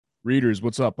Readers,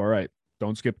 what's up? All right.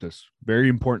 Don't skip this. Very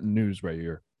important news right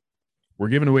here. We're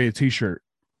giving away a t-shirt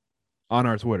on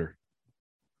our Twitter.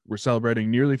 We're celebrating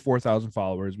nearly 4,000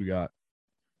 followers. We got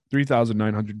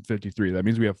 3,953. That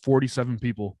means we have 47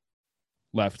 people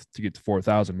left to get to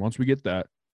 4,000. Once we get that,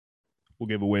 we'll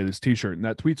give away this t-shirt. And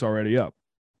that tweet's already up.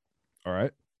 All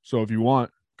right. So if you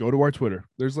want, go to our Twitter.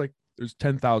 There's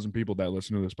 10,000 people that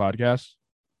listen to this podcast.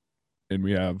 And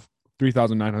we have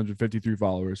 3,953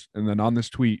 followers. And then on this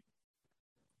tweet,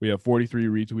 we have 43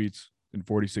 retweets and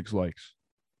 46 likes.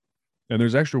 And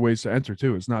there's extra ways to enter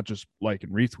too. It's not just like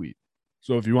and retweet.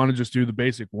 So if you want to just do the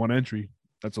basic one entry,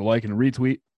 that's a like and a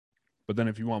retweet. But then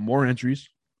if you want more entries,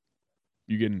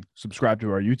 you can subscribe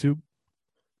to our YouTube.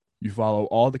 You follow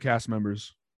all the cast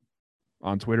members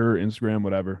on Twitter, Instagram,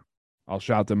 whatever. I'll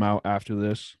shout them out after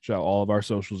this. Shout all of our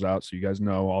socials out so you guys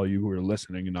know, all you who are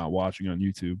listening and not watching on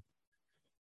YouTube.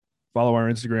 Follow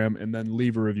our Instagram, and then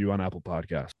leave a review on Apple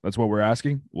Podcasts. That's what we're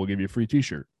asking. We'll give you a free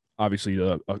t-shirt. Obviously,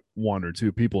 one or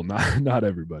two people, not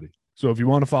everybody. So if you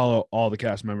want to follow all the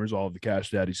cast members, all of the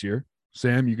Cash Daddies here,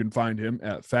 Sam, you can find him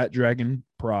at Fat Dragon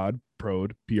Prod,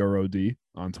 P-R-O-D,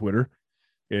 on Twitter.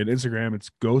 And Instagram, it's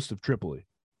Ghost of Tripoli.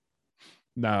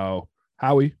 Now,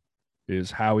 Howie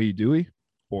is Howie Dewey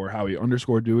or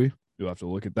Howie_Dewey. You'll have to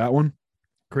look at that one.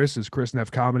 Chris is Chris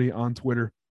Neff Comedy on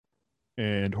Twitter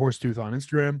and Horsetooth on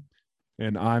Instagram.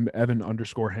 And I'm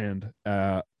Evan_Hand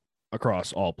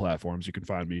across all platforms. You can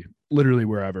find me literally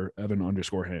wherever,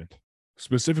 Evan_Hand.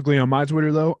 Specifically on my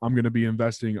Twitter, though, I'm going to be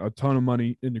investing a ton of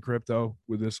money into crypto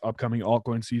with this upcoming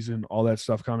altcoin season, all that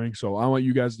stuff coming. So I want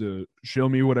you guys to show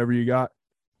me whatever you got.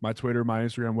 My Twitter, my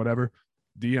Instagram, whatever.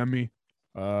 DM me,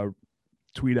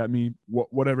 tweet at me,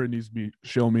 whatever it needs to be.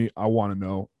 Show me. I want to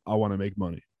know. I want to make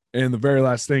money. And the very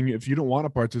last thing, if you don't want to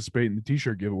participate in the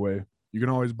t-shirt giveaway, you can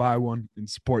always buy one and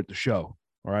support the show.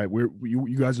 All right.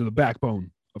 You guys are the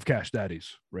backbone of Cash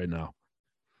Daddies right now.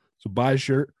 So buy a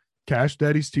shirt,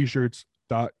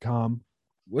 cashdaddies-t-shirts.com.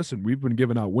 Listen, we've been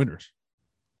giving out winners.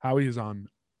 Howie is on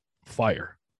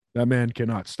fire. That man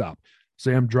cannot stop.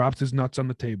 Sam dropped his nuts on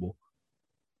the table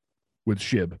with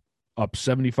SHIB, up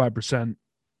 75%.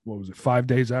 What was it? 5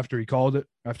 days after he called it,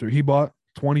 after he bought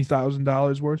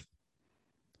 $20,000 worth.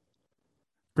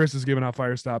 Chris is giving out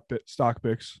fire stock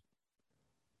picks.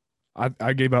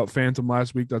 I gave out Phantom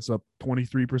last week. That's up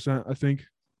 23%, I think,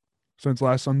 since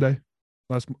last Sunday,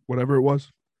 whatever it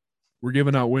was. We're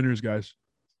giving out winners, guys.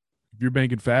 If you're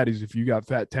banking fatties, if you got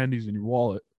fat tendies in your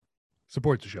wallet,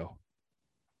 support the show.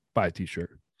 Buy a t-shirt.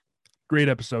 Great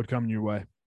episode coming your way.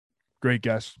 Great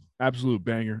guest. Absolute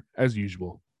banger, as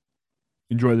usual.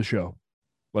 Enjoy the show.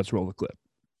 Let's roll the clip.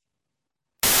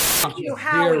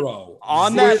 Zero.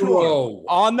 On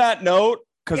that note,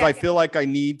 because I feel like I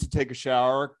need to take a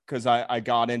shower because I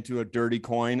got into a dirty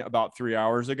coin about 3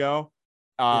 hours ago.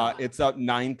 It's up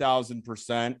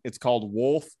 9,000%. It's called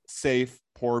Wolf Safe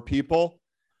Poor People.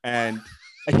 And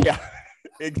yeah,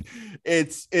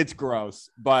 it's gross.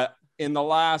 But in the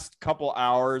last couple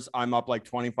hours, I'm up like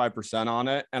 25% on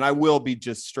it. And I will be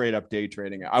just straight up day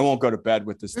trading it. I won't go to bed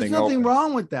with this thing. There's nothing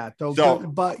wrong with that, though. So,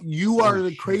 but you are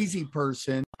the crazy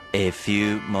person. A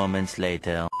few moments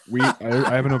later.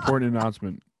 I have an important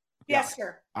announcement. Yes,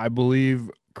 sir. I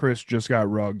believe Chris just got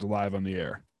rugged live on the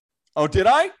air. Oh, did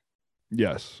I?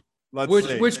 Yes.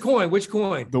 Which coin?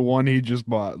 The one he just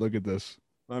bought. Look at this.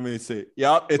 Let me see.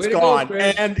 Yep, it's gone.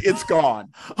 And it's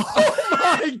gone. Oh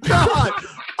my God.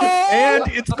 And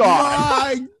it's gone.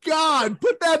 My God.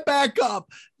 Put that back up.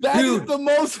 That is the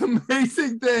most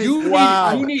amazing thing.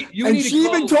 She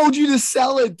even told you to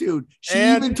sell it, dude. She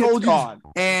even told you. Gone.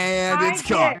 And it's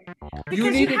gone.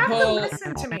 You need to call.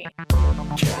 Listen to me.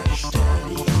 Cash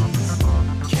Daddies.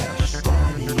 Cash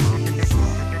Daddies.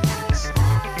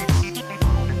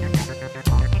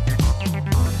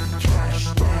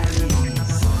 Cash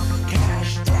Daddies.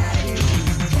 Cash Daddies.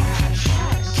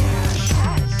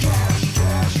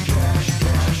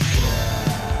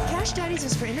 Cash Daddies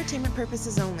is for entertainment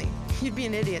purposes only. You'd be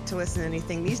an idiot to listen to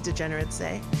anything these degenerates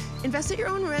say. Invest at your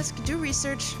own risk, do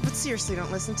research, but seriously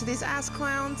don't listen to these ass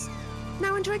clowns.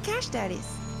 Now enjoy Cash Daddies.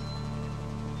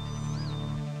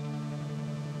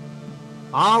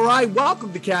 All right,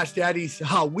 welcome to Cash Daddies.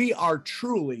 We are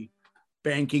truly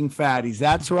banking fatties.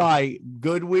 That's right.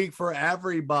 Good week for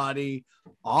everybody.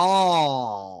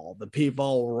 All the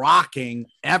people rocking.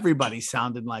 Everybody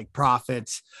sounding like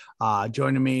prophets.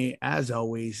 Joining me as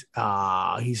always.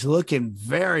 He's looking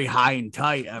very high and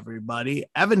tight, everybody.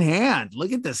 Evan Hand,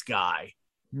 look at this guy.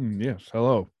 Yes,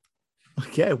 hello.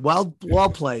 Okay, well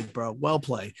played, bro. Well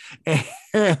played.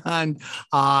 And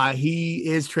he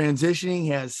is transitioning. He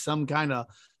has some kind of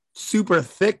super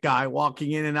thick guy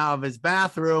walking in and out of his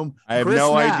bathroom. I have Chris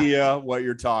no Knapp. idea what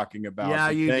you're talking about. Yeah,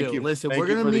 so you thank do. Listen, thank we're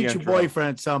gonna for the meet your intro. boyfriend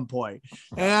at some point,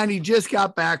 and he just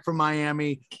got back from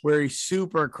Miami, where he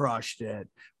super crushed it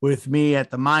with me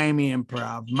at the Miami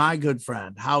Improv. My good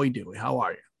friend, Howie Dewey. How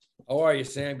are you? How are you,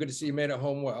 Sam? Good to see you made it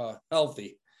home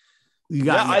healthy. You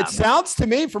Yeah, it sounds to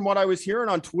me from what I was hearing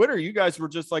on Twitter, you guys were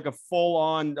just like a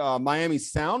full-on Miami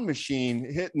sound machine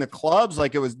hitting the clubs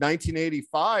like it was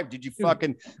 1985. Did you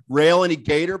fucking rail any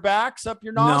gator backs up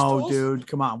your nostrils? No, dude,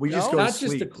 come on. We just go not to just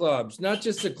sleep. the clubs, not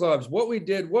just the clubs. What we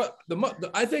did,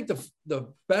 I think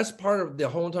the best part of the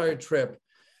whole entire trip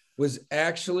was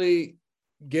actually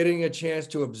getting a chance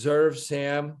to observe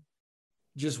Sam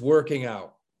just working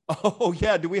out. Oh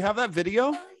yeah, do we have that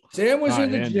video? Sam was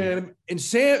in the gym, and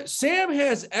Sam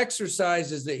has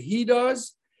exercises that he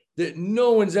does that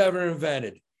no one's ever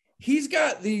invented. He's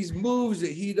got these moves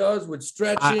that he does with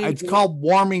stretching. It's called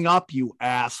warming up, you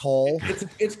asshole.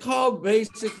 It's called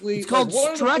basically. It's called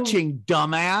stretching,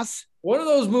 dumbass. One of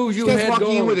those moves you He's had walking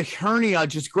in going with a hernia,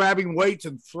 just grabbing weights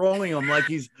and throwing them like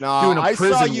he's doing a I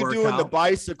prison saw you workout. doing the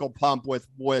bicycle pump with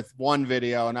one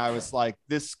video, and I was like,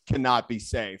 this cannot be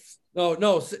safe.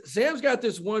 No. Sam's got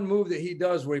this one move that he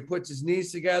does where he puts his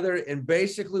knees together, and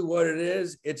basically what it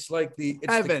is, it's like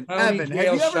Evan, have you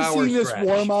ever seen this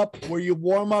warm up where you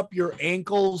warm up your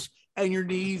ankles and your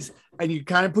knees, and you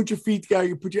kind of put your feet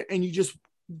together, and you just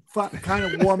kind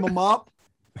of warm them up?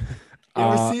 You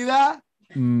ever see that?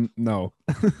 No.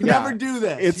 You never do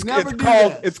that.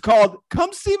 It's called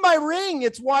come see my ring.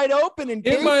 It's wide open and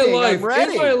in my life. I'm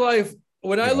ready. In my life,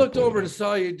 when I looked over and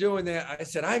saw you doing that, I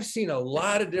said, I've seen a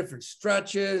lot of different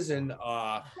stretches and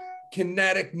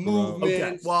kinetic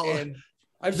movements. And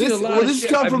I've seen a lot of this shit.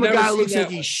 comes I've from a never guy who seen looks that like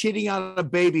one. he's shitting out a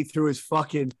baby through his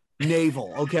fucking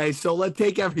navel. Okay, so let's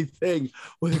take everything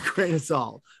with a grain of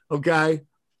salt. Okay.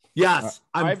 Yes,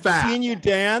 I've fat. seen you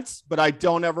dance, but I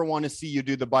don't ever want to see you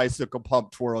do the bicycle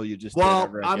pump twirl you just did.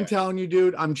 ever I'm again. telling you,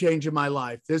 dude, I'm changing my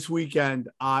life. This weekend,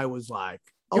 I was like,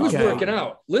 He was okay. working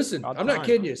out. Listen, About I'm not time.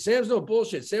 kidding you. Sam's no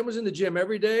bullshit. Sam was in the gym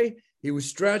every day. He was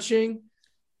stretching.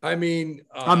 I mean,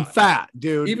 I'm fat,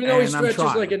 dude. even though he and I'm stretches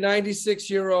trying. like a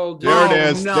 96-year-old dude. There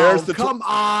it is. No, There's the come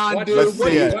on, Let's dude. What are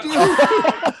see you it.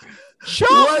 doing?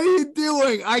 What are you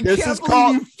doing? I This can't is believe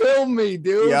called- you filmed me,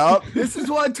 dude. Yep. This is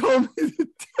what I told me to do.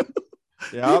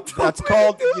 Yep, told that's me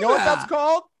called. to do You know what that. that's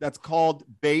called? That's called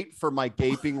bait for my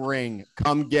gaping ring.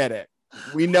 Come get it.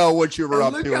 We know what you were And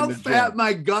up look to how in the fat gym.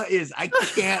 my gut is. I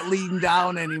can't lean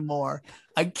down anymore.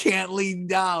 I can't lean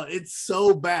down. It's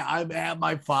so bad. I'm at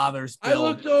my father's. I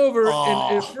looked over and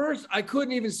at Oh. first I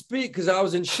couldn't even speak because I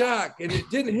was in shock and it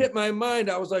didn't hit my mind.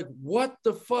 I was like, what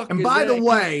the fuck? And is by that? the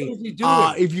way, What is he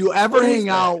doing? if you ever What is hang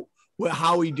that? out with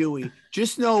Howie Dewey,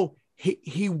 just know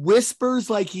he whispers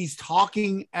like he's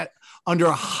talking under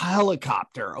a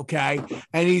helicopter, okay?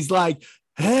 And he's like,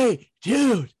 "Hey,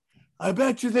 dude, I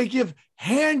bet you they give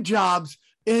hand jobs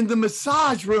in the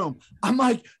massage room." I'm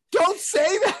like, "Don't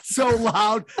say that so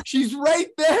loud. She's right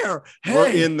there."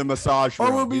 We're Hey, in the massage room.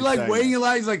 or we'll be He's like saying waiting that. in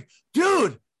line. He's like,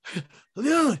 dude.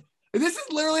 And this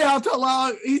is literally how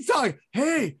loud he's talking.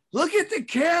 Hey, look at the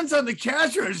cans on the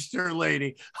cash register,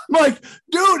 lady. I'm like,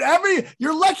 dude,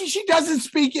 you're lucky she doesn't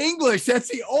speak English. That's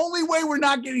the only way we're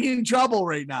not getting in trouble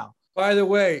right now. By the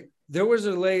way, there was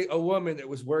a woman that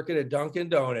was working at Dunkin'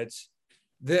 Donuts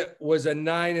that was a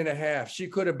 9.5. She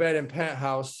could have been in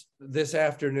Penthouse this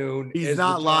afternoon. He's as the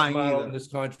not top lying model either. in this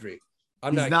country.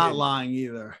 He's not kidding. lying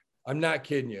either. I'm not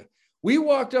kidding you. We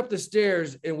walked up the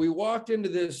stairs and we walked into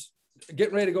this,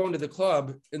 getting ready to go into the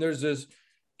club, and there's this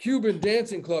Cuban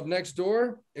dancing club next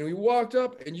door. And we walked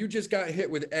up and you just got hit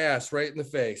with ass right in the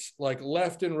face, like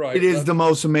left and right. It is left- the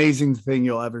most amazing thing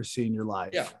you'll ever see in your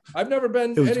life. Yeah. I've never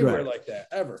been It was anywhere great. like that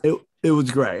ever. It was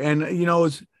great. And you know,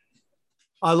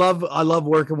 I love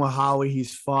working with Howie.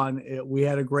 He's fun. We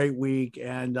had a great week,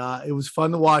 and it was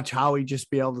fun to watch Howie just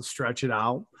be able to stretch it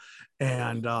out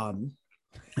and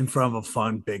in front of a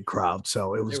fun big crowd.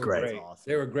 So it was They were great.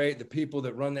 They were great. The people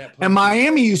that run that place. And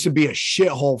Miami used to be a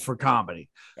shithole for comedy.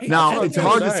 Hey, Now I'll it's tell you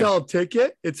hard to what. sell a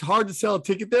ticket. It's hard to sell a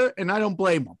ticket there, and I don't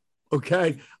blame them.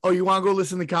 Okay. Oh, you want to go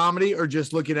listen to comedy or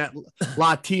just looking at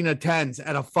Latina tens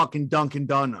at a fucking Dunkin'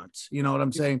 Donuts? You know what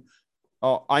I'm saying?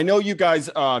 Oh, I know you guys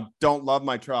don't love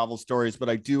my travel stories, but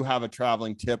I do have a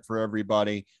traveling tip for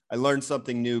everybody. I learned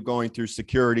something new going through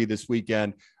security this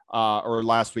weekend or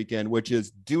last weekend, which is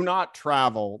do not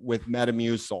travel with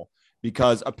Metamucil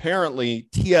because apparently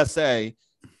TSA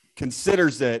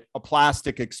considers it a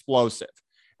plastic explosive.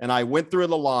 And I went through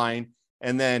the line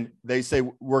and then they say,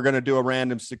 we're going to do a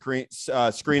random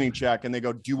screening check. And they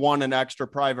go, do you want an extra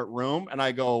private room? And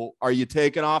I go, are you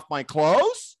taking off my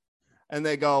clothes? And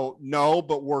they go, no,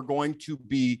 but we're going to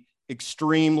be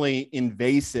extremely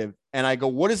invasive. And I go,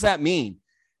 what does that mean?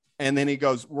 And then he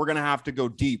goes, we're going to have to go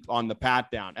deep on the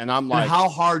pat down. And I'm like, and how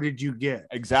hard did you get?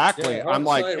 Exactly. Yeah, I'm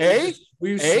like, were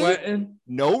you sweating?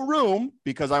 no room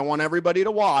because I want everybody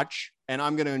to watch and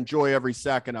I'm going to enjoy every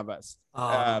second of us.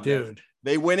 Dude.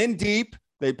 They went in deep.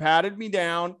 They patted me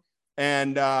down.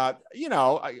 And, I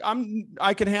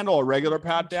can handle a regular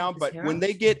pat down, but when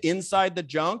they get inside the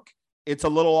junk, it's a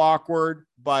little awkward,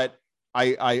 but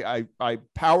I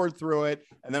powered through it.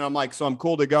 And then I'm like, so I'm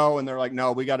cool to go. And they're like,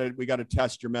 no, we got to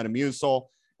test your Metamucil.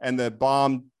 And the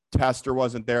bomb tester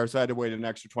wasn't there. So I had to wait an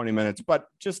extra 20 minutes, but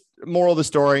just moral of the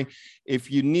story. If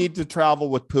you need to travel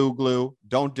with poo glue,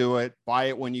 don't do it. Buy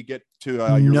it when you get to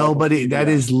your nobody. That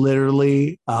is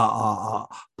literally a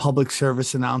public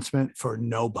service announcement for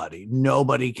nobody.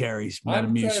 Nobody carries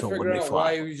Metamucil when they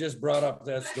fly. Why you just brought up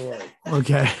that story?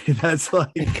 Okay, that's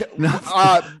like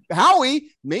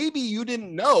Howie. Maybe you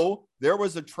didn't know there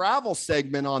was a travel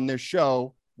segment on this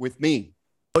show with me.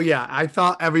 Oh yeah, I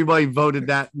thought everybody voted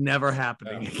that never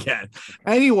happening again.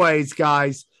 Anyways,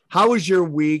 guys, how was your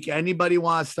week? Anybody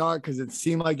want to start? Because it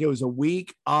seemed like it was a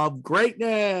week of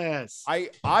greatness.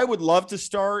 I would love to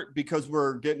start because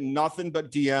we're getting nothing but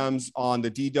DMs on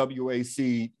the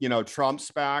DWAC, Trump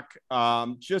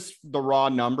SPAC. Just the raw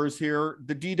numbers here.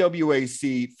 The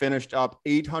DWAC finished up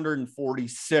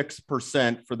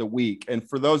 846% for the week. And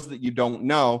for those that you don't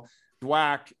know,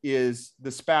 DWAC is the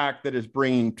SPAC that is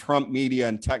bringing Trump Media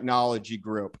and Technology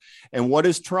Group. And what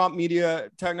is Trump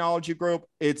Media Technology Group?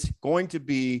 It's going to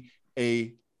be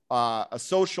a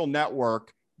social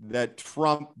network that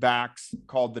Trump backs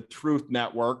called the Truth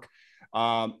Network.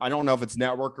 I don't know if it's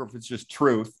network or if it's just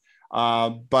truth,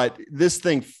 but this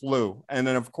thing flew. And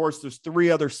then, of course, there's 3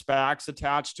 other SPACs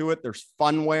attached to it. There's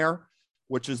Funware,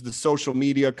 which is the social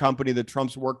media company that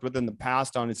Trump's worked with in the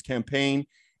past on his campaign.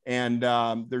 And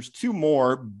there's 2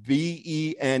 more,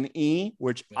 BENE,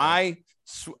 which I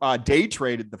day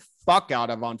traded the fuck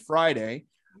out of on Friday.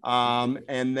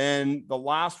 And then the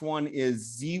last one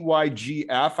is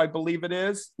ZYGF, I believe it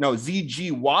is. No,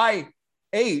 ZGYH,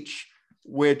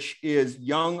 which is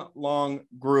Young Long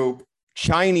Group,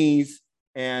 Chinese.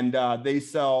 And they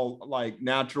sell like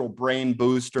natural brain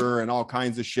booster and all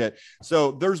kinds of shit.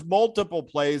 So there's multiple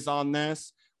plays on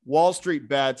this. Wall Street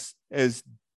Bets has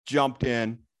jumped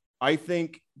in. I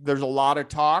think there's a lot of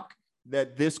talk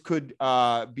that this could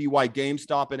be why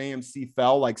GameStop and AMC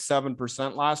fell like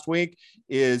 7% last week.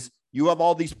 Is you have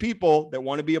all these people that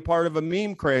want to be a part of a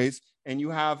meme craze, and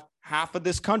you have half of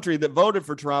this country that voted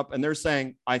for Trump, and they're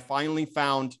saying, I finally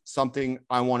found something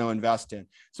I want to invest in.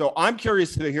 So I'm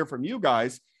curious to hear from you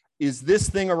guys. Is this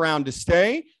thing around to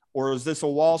stay, or is this a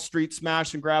Wall Street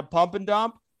smash and grab pump and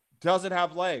dump? Does it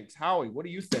have legs? Howie, what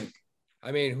do you think?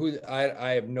 I mean,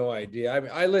 I have no idea. I mean,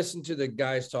 I listened to the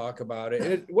guys talk about it.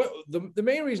 And the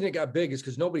main reason it got big is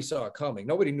because nobody saw it coming.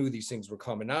 Nobody knew these things were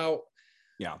coming out.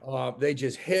 Yeah. They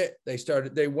just hit.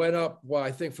 They went up, well,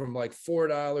 I think from like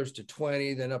 $4 to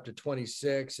 20, then up to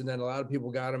 26. And then a lot of people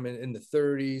got them in the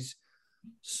 30s.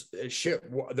 Shit.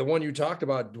 The one you talked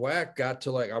about, DWAC, got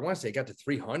to like, I want to say it got to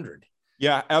 300.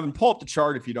 Yeah. Evan, pull up the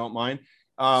chart if you don't mind.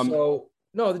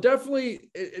 No,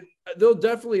 they'll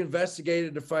definitely investigate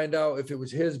it to find out if it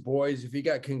was his boys, if he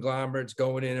got conglomerates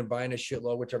going in and buying a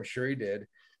shitload, which I'm sure he did,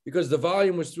 because the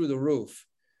volume was through the roof.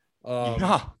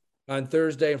 On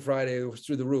Thursday and Friday, it was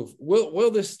through the roof.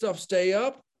 Will this stuff stay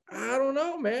up? I don't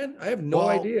know, man. I have no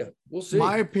idea. We'll see.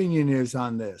 My opinion is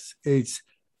on this. It's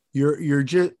you're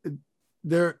just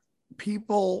there.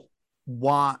 People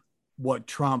want what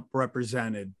Trump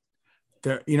represented.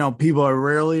 There, people are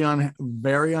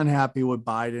very unhappy with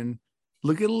Biden.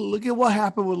 Look at what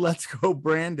happened with Let's Go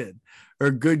Brandon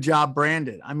or Good Job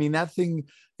Brandon. I mean, that thing,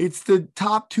 it's the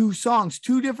top 2 songs.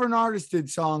 2 different artists did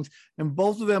songs, and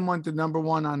both of them went to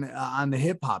 #1 on the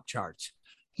hip hop charts.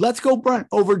 Let's Go Brandon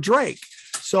over Drake.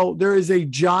 So there is a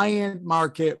giant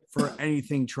market for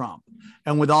anything Trump.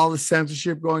 And with all the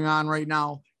censorship going on right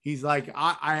now, he's like,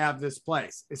 I have this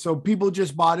place. So people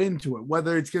just bought into it,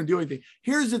 whether it's going to do anything.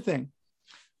 Here's the thing.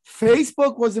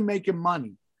 Facebook wasn't making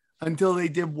money until they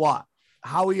did what?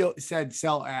 Howie said,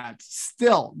 sell ads.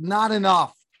 Still not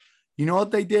enough. You know what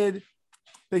they did?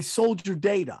 They sold your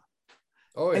data.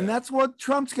 Oh, yeah. And that's what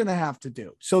Trump's going to have to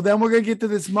do. So then we're going to get to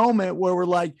this moment where we're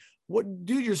like, what,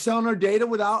 dude, you're selling our data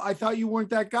I thought you weren't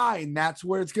that guy. And that's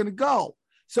where it's going to go.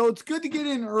 So it's good to get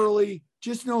in early.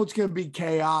 Just know it's going to be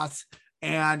chaos.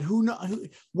 And who knows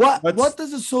what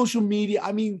does a social media,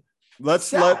 I mean, let's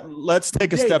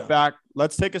take a step back.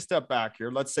 Let's take a step back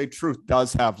here. Let's say Truth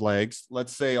does have legs.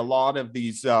 Let's say a lot of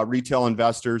these retail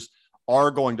investors are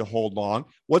going to hold long.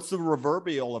 What's the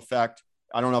reverberal effect?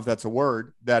 I don't know if that's a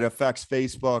word that affects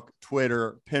Facebook,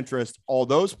 Twitter, Pinterest, all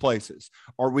those places.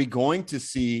 Are we going to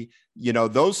see,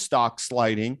 those stocks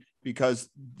sliding because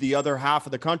the other half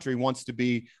of the country wants to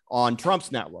be on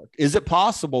Trump's network? Is it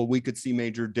possible we could see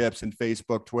major dips in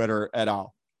Facebook, Twitter, et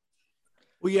al.?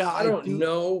 Well, yeah, I don't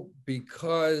know,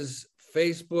 because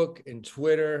Facebook and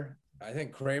Twitter, I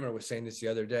think Kramer was saying this the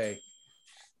other day,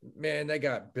 man, they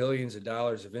got billions of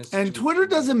dollars of institutions. And Twitter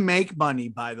doesn't make money,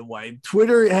 by the way.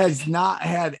 Twitter has not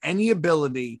had any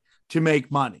ability to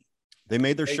make money. They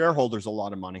made their shareholders a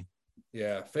lot of money.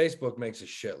 Yeah, Facebook makes a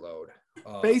shitload.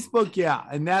 Facebook, yeah,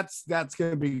 and that's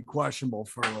going to be questionable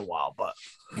for a little while, but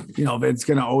it's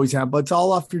going to always happen. But it's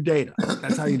all off your data.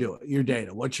 That's how you do it. Your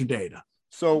data. What's your data?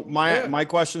 So my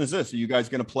question is this: are you guys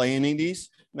going to play any of these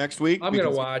next week? I'm going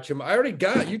to watch them. I already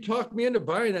you talked me into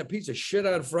buying that piece of shit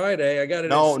on Friday. I got it.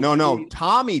 No.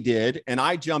 Tommy did, and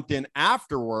I jumped in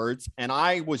afterwards, and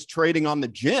I was trading on the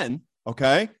gin.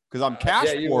 Okay, because I'm cash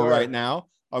poor right now.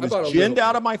 I was ginned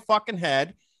out of my fucking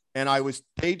head. And I was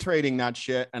day trading that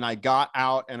shit, and I got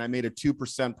out and I made a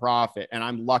 2% profit. And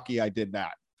I'm lucky I did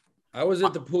that. I was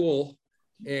at the pool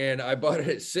and I bought it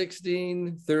at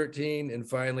 16, 13, and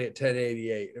finally at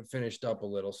 10.88 and finished up a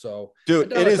little. So,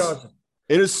 dude, it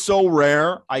is so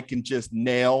rare I can just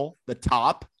nail the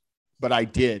top, but I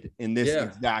did in this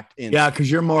exact instance. Yeah, because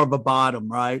you're more of a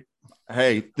bottom, right?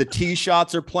 Hey, the tee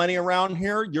shots are plenty around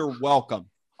here. You're welcome.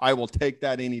 I will take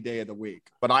that any day of the week.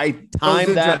 But I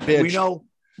timed that bitch.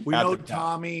 We know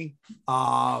Tommy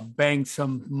banked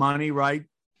some money, right?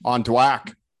 On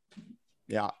Dwack.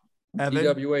 Yeah. Evan?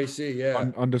 DWAC, yeah.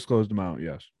 Undisclosed amount,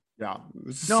 yes. Yeah.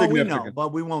 No, we know,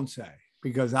 but we won't say,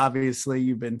 because obviously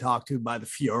you've been talked to by the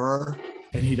Fuhrer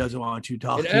and he doesn't want you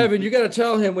talking. And Evan, you got to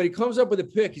tell him when he comes up with a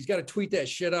pick, he's got to tweet that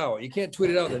shit out. You can't tweet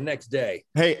it out the next day.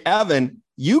 Hey, Evan,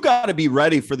 you got to be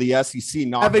ready for the SEC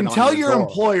knocking Evan, on tell your your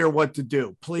employer what to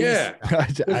do, please. Yeah.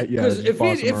 Because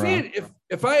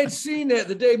if I had seen that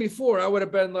the day before, I would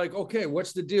have been like, okay,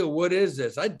 what's the deal? What is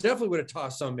this? I definitely would have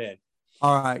tossed some in.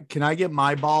 All right. Can I get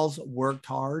my balls worked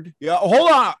hard? Yeah, hold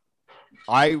on.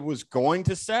 I was going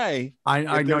to say,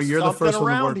 I know you're the first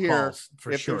one to work here, balls,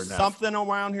 for sure. There's something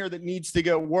around here that needs to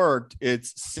get worked,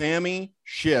 it's Sammy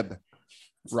Shib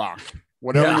Rock,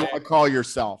 whatever you want to call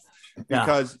yourself,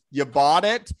 because you bought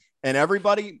it. And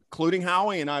everybody, including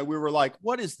Howie and I, we were like,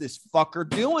 what is this fucker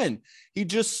doing? He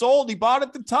just sold. He bought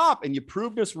at the top, and you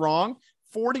proved us wrong.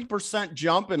 40%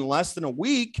 jump in less than a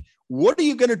week. What are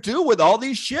you going to do with all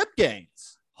these ship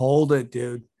gains? Hold it,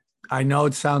 dude. I know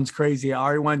it sounds crazy. I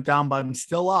already went down, but I'm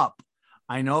still up.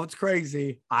 I know it's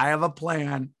crazy. I have a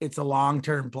plan. It's a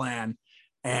long-term plan.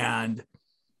 And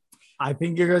I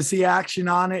think you're going to see action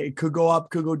on it. It could go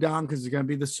up, could go down, because there's going to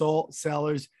be the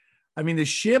sellers. I mean, the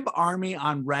SHIB army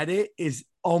on Reddit is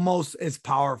almost as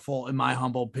powerful, in my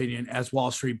humble opinion, as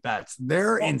Wall Street Bets.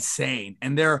 They're insane,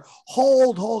 and they're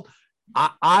hold.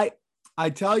 I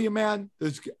tell you, man.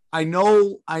 I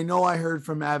know. I heard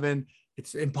from Evan.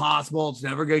 It's impossible. It's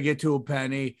never gonna get to a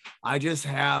penny. I just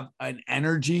have an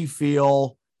energy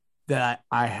feel that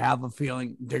I have a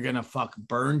feeling they're gonna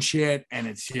burn shit, and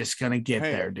it's just gonna get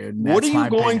there, dude. What are you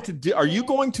going to do? Are you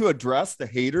going to address the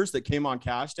haters that came on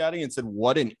Cash Daddy and said,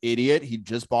 "What an idiot! He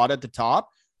just bought at the top"?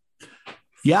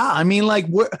 Yeah, I mean,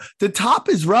 the top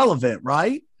is relevant,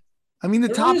 right? I mean, the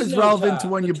top is relevant to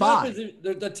when you buy.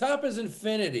 The top is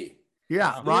infinity.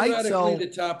 Yeah, right. So the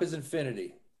top is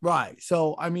infinity. Right.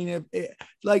 So I mean,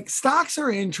 stocks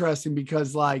are interesting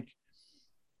because a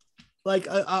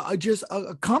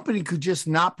company could just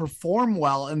not perform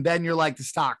well, and then you're like, the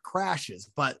stock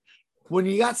crashes. But when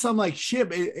you got something like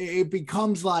SHIB, it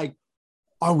becomes like,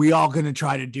 are we all going to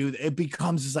try to do that? It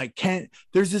becomes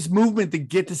there's this movement to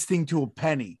get this thing to a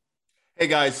penny. Hey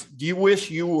guys, do you wish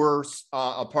you were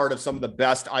a part of some of the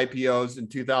best IPOs in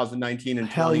 2019 and 2020?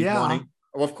 Hell yeah.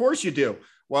 Well, of course you do.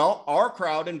 Well, our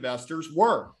crowd investors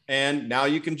were, and now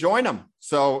you can join them.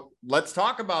 So let's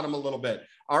talk about them a little bit.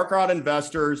 Our crowd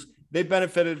investors, they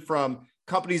benefited from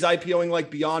companies IPOing like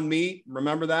Beyond Meat.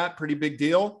 Remember that? Pretty big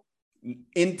deal.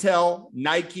 Intel,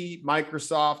 Nike,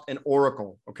 Microsoft, and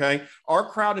Oracle. Okay. Our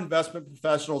crowd investment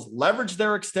professionals leverage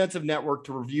their extensive network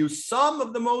to review some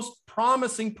of the most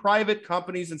promising private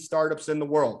companies and startups in the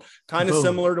world. Kind of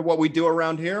similar to what we do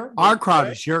around here. Our crowd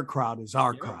is your crowd, is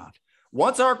our crowd.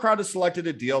 Once our crowd has selected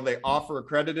a deal, they offer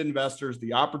accredited investors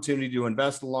the opportunity to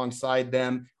invest alongside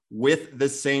them with the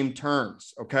same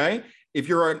terms. Okay. If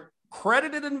you're an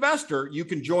accredited investor, you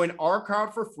can join our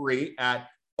crowd for free at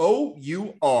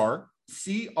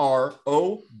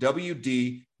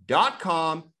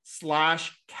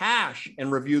OURCROWD.com/cash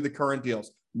and review the current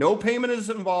deals. No payment is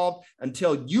involved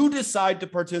until you decide to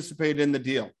participate in the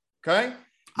deal. Okay.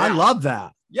 I Now, love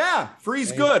that. Yeah.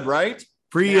 Free's good, right?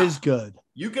 Free Now, is good.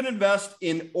 You can invest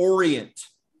in Orient.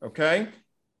 Okay.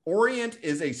 Orient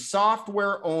is a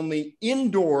software only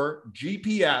indoor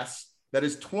GPS that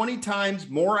is 20 times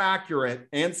more accurate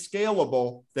and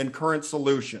scalable than current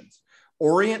solutions.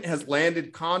 Orient has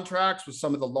landed contracts with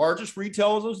some of the largest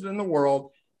retailers in the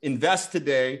world. Invest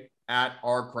today at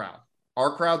Our Crowd.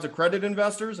 Our Crowd's accredited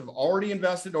investors have already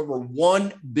invested over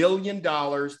 $1 billion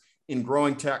in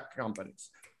growing tech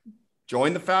companies.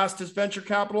 Join the fastest venture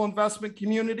capital investment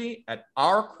community at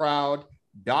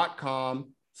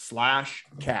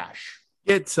ourcrowd.com/cash.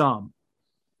 Get some.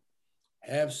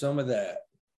 Have some of that.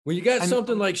 When you got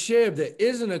something like SHIB that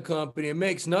isn't a company, it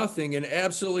makes nothing and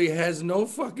absolutely has no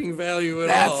fucking value at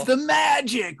all. That's the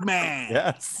magic, man.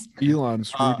 Yes. Elon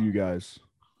screwed you guys.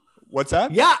 What's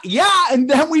that? Yeah. And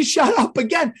then we shut up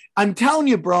again. I'm telling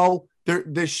you, bro,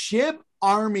 the SHIB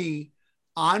army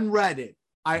on Reddit,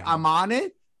 I'm on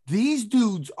it. These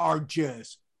dudes are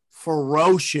just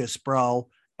ferocious, bro.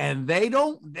 And they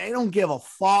don't give a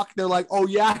fuck. They're like, oh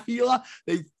yeah, Hila.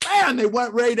 They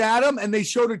went right at him and they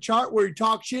showed a chart where he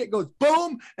talks shit, goes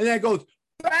boom, and then it goes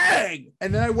bang.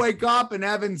 And then I wake up and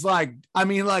Evan's like,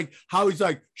 how he's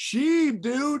like, sheep,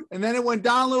 dude. And then it went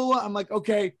down a little. I'm like,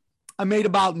 okay, I made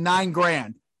about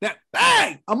 $9,000. That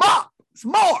bang, I'm up. It's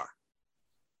more.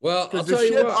 Well, I'll Because the tell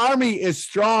you SHIB what. army is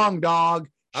strong, dog.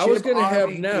 I was SHIB gonna have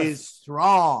army Neff. is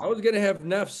strong. I was going to have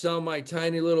Neff sell my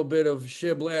tiny little bit of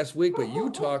SHIB last week, but you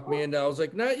talked me into I was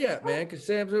like, not yet, man, because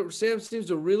Sam seems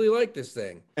to really like this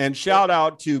thing. And shout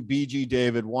out to BG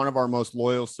David, one of our most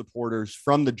loyal supporters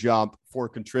from the jump, for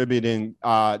contributing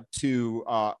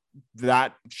to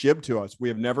that SHIB to us. We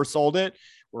have never sold it.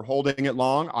 We're holding it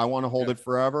long. I want to hold it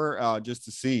forever just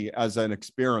to see as an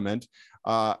experiment.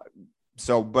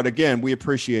 But again, we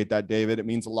appreciate that, David. It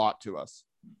means a lot to us.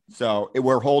 So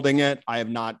we're holding it. I have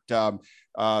not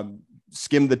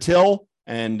skimmed the till,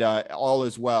 and all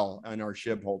is well in our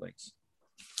SHIB holdings.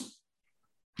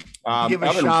 Give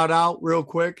a shout out real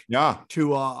quick. Yeah.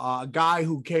 To a guy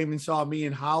who came and saw me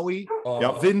and Howie,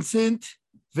 Yep. Vincent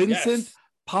Yes.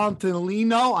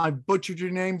 Pontalino. I butchered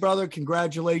your name, brother.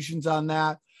 Congratulations on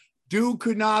that. Dude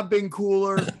could not have been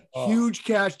cooler. Huge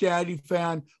Cash Daddy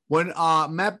fan. When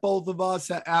met both of us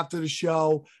after the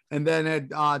show, and then had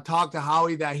talked to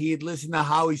Howie that he had listened to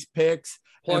Howie's picks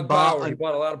Plug power. He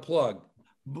bought a lot of plug.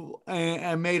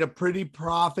 and made a pretty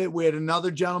profit. We had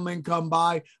another gentleman come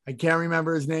by. I can't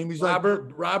remember his name. He's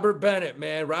Robert Bennett,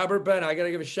 man. Robert Bennett. I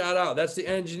gotta give a shout out. That's the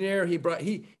engineer.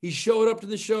 He showed up to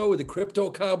the show with a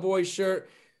Crypto Cowboy shirt.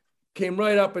 Came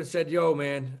right up and said, yo,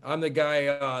 man, I'm the guy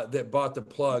that bought the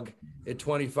plug at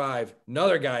 25.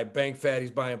 Another guy, Bank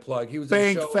Fatty's buying plug. He was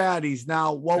Bank Fatties.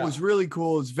 Now, what was really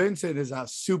cool is Vincent is a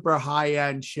super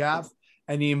high-end chef,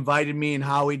 and he invited me and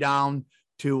Howie down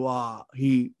to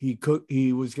he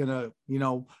was gonna,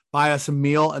 buy us a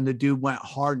meal, and the dude went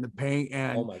hard in the paint.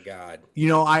 And oh my God.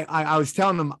 I was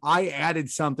telling him I added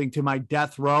something to my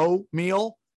death row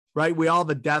meal, right? We all have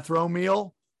a death row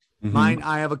meal. Mm-hmm. Mine,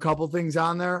 I have a couple things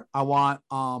on there. I want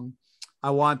to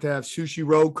have sushi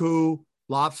roku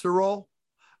lobster roll.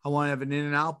 I want to have an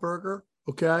In-N-Out burger.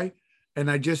 Okay.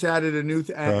 And I just added a new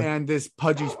and this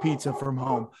Pudgy's pizza from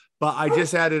home. But I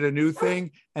just added a new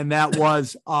thing, and that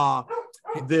was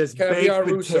this Caviar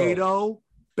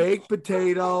baked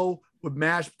potato with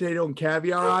mashed potato and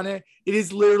caviar on it. It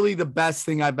is literally the best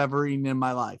thing I've ever eaten in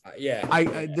my life.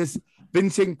 This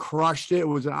Vincent crushed it. It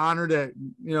was an honor to,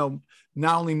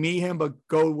 not only meet him, but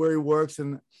go where he works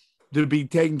and to be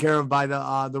taken care of by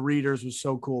the readers was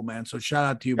so cool, man. So shout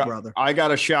out to you, brother. I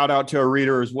got a shout out to a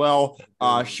reader as well.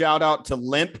 Shout out to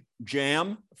Limp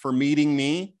Jam for meeting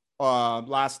me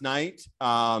last night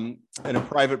in a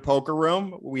private poker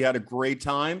room. We had a great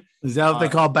time. Is that what they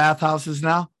call bathhouses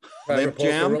now? Limp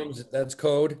Jam. Rooms, that's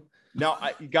code. No,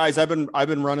 guys, I've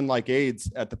been running like AIDS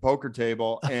at the poker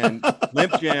table, and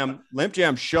Limp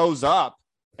Jam shows up,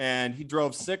 and he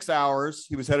drove 6 hours.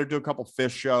 He was headed to a couple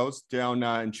fish shows down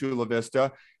in Chula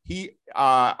Vista.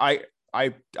 I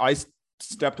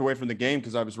stepped away from the game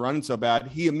because I was running so bad.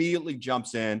 He immediately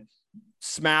jumps in,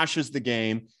 smashes the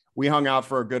game. We hung out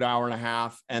for a good hour and a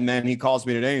half, and then he calls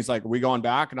me today. He's like, "Are we going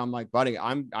back?" And I'm like, "Buddy,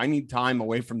 I need time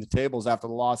away from the tables after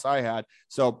the loss I had."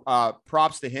 So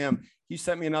props to him. He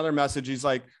sent me another message. He's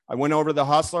like, "I went over to the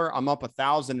Hustler. I'm up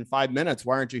 1,000 in 5 minutes.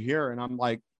 Why aren't you here?" And I'm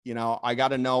like, I got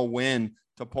to know when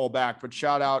to pull back. But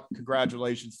shout out,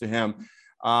 congratulations to him.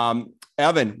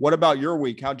 Evan, what about your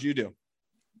week? How'd you do?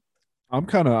 I'm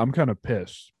kind of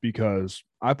pissed because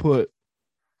I put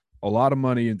a lot of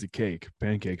money into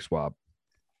Pancake Swap,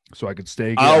 so I could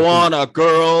stay. I want a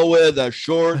girl with a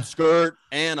short skirt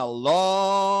and a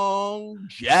long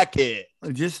jacket.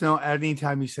 Just know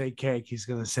anytime you say cake, he's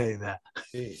gonna say that.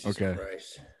 Jesus Okay.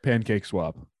 Christ. Pancake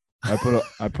swap. I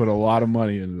put a lot of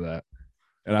money into that,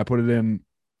 and I put it in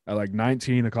at like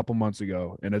 19 a couple months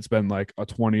ago, and it's been like a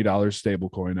 $20 stable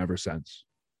coin ever since.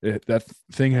 That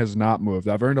thing has not moved.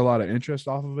 I've earned a lot of interest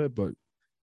off of it, but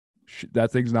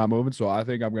that thing's not moving. So I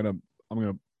think I'm gonna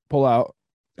pull out,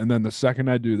 and then the second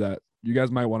I do that, you guys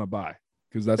might want to buy,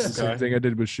 because that's the same thing I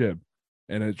did with SHIB,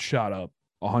 and it shot up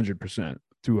 100%,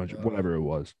 200, whatever it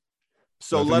was.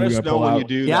 So let us know when you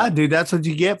do. Yeah, that. dude, that's what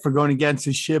you get for going against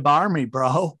the SHIB army,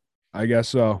 bro. I guess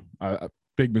so.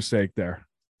 Big mistake there.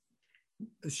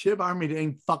 The SHIB army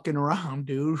ain't fucking around,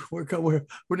 dude. We're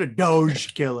the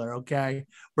Doge killer, okay?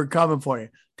 We're coming for you.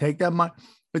 Take that money.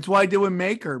 That's why I did with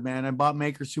Maker, man. I bought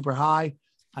Maker super high.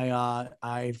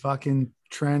 I fucking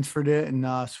transferred it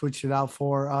and switched it out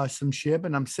for some SHIB,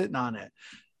 and I'm sitting on it.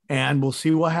 And we'll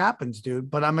see what happens, dude.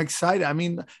 But I'm excited. I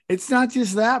mean, it's not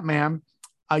just that, man.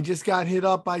 I just got hit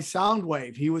up by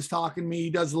Soundwave. He was talking to me. He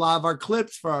does a lot of our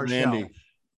clips for our show.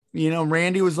 You know,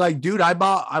 Randy was like, dude, I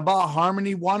bought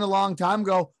Harmony One a long time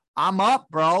ago. I'm up,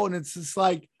 bro. And it's just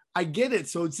like, I get it.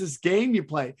 So it's this game you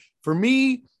play. For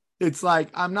me, it's like,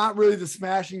 I'm not really the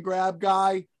smash and grab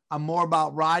guy. I'm more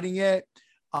about riding it.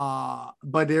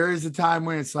 But there is a time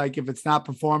when it's like, if it's not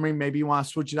performing, maybe you want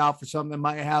to switch it out for something that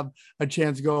might have a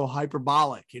chance to go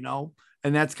hyperbolic, you know?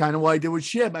 And that's kind of what I did with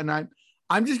SHIB. And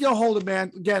I'm just going to hold it,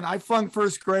 man. Again, I flunked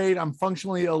first grade. I'm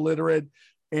functionally illiterate,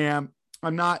 and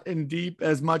I'm not in deep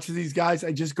as much as these guys.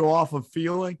 I just go off of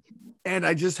feeling, and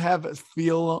I just have a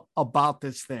feel about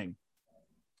this thing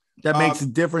that makes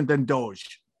it different than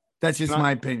Doge. That's just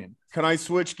my opinion. Can I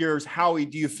switch gears? Howie,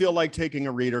 do you feel like taking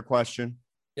a reader question?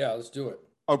 Yeah, let's do it.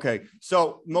 Okay.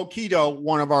 So Mokito,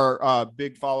 one of our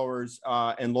big followers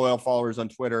and loyal followers on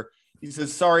Twitter, he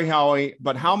says, sorry, Howie,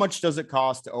 but how much does it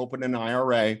cost to open an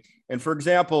IRA? And for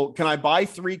example, can I buy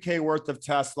 $3,000 worth of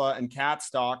Tesla and cat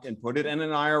stock and put it in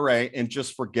an IRA and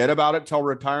just forget about it till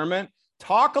retirement?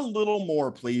 Talk a little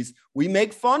more, please. We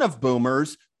make fun of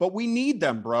boomers, but we need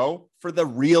them, bro, for the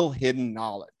real hidden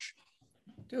knowledge.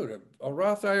 Dude, a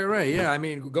Roth IRA. Yeah. I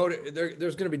mean,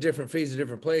 there's going to be different fees at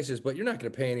different places, but you're not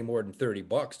going to pay any more than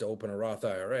 $30 to open a Roth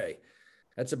IRA.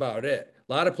 That's about it.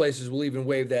 A lot of places will even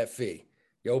waive that fee.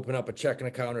 You open up a checking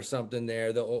account or something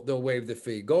there, they'll waive the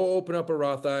fee. Go open up a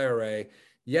Roth IRA.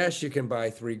 Yes, you can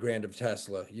buy $3,000 of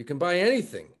Tesla. You can buy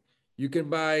anything. You can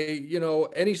buy,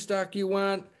 any stock you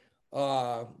want.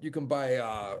 You can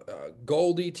buy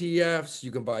gold ETFs. You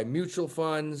can buy mutual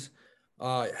funds.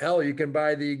 Hell, you can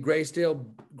buy the Grayscale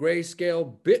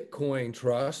Bitcoin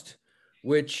Trust,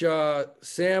 which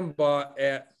Sam bought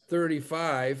at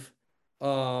 35. I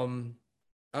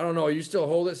don't know. You still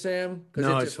hold it, Sam?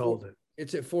 No, I sold it.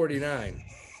 It's at 49.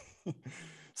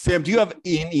 Sam, do you have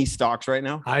any stocks right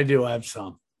now? I do have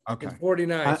some. Okay. It's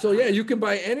 49. So yeah, you can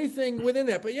buy anything within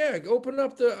that. But yeah, open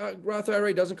up the Roth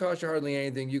IRA. Doesn't cost you hardly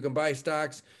anything. You can buy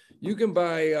stocks. You can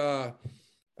buy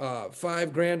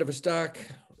 $5,000 of a stock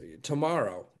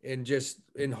tomorrow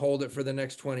and hold it for the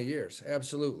next 20 years.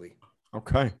 Absolutely.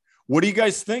 Okay. What do you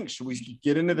guys think? Should we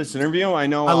get into this interview? I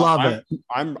know I love it.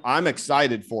 I'm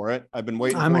excited for it. I've been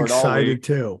waiting I'm for it all excited week.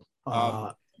 too.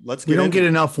 Let's we don't into get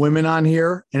enough women on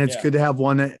here, and it's Yeah. good to have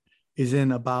one that is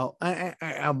in about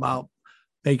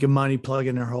making money,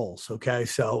 plugging their holes. Okay.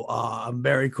 So I'm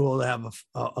very cool to have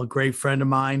a great friend of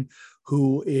mine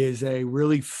who is a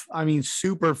really,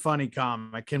 super funny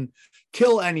comic, can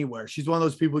kill anywhere. She's one of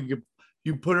those people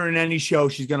you put her in any show,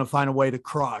 she's going to find a way to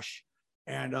crush.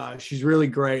 And she's really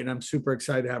great. And I'm super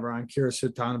excited to have her on, Kira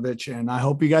Satanovich. And I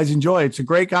hope you guys enjoy it. It's a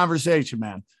great conversation,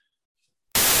 man.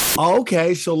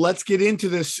 Okay, so let's get into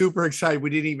this. Super excited. We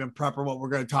didn't even prep her what we're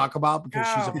going to talk about because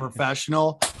she's a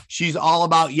professional. She's all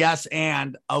about yes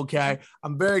and. Okay,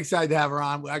 I'm very excited to have her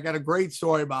on. I got a great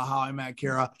story about how I met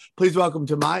Kira. Please welcome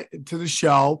to the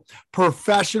show,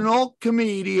 professional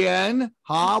comedian.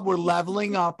 We're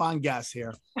leveling up on guests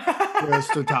here. Kira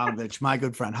Satanovich, my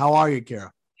good friend. How are you, Kira?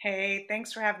 Hey,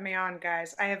 thanks for having me on,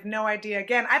 guys. I have no idea.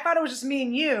 Again, I thought it was just me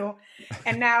and you,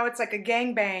 and now it's like a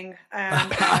gangbang.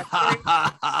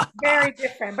 Very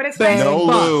different, but it's Bang, nice. No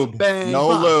lube. Bang, No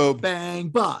bus, lube. Bang,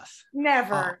 bus.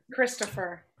 Never,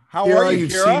 Christopher. How Kira, are you,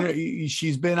 you've Kira? seen her.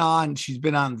 She's been on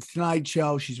the Tonight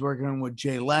Show. She's working with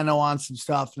Jay Leno on some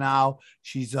stuff now.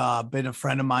 She's been a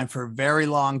friend of mine for a very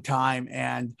long time.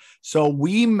 And so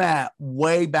we met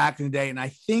way back in the day. And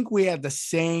I think we had the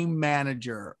same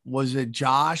manager. Was it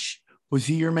Josh? Was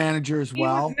he your manager as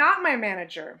well? He was not my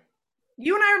manager.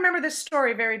 You and I remember this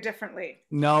story very differently.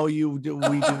 No, we do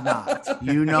not.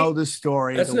 You know the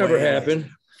story. That's the never way it is. happened.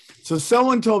 So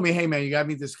someone told me, hey man, you gotta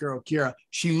meet this girl, Kira.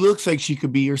 She looks like she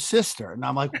could be your sister. And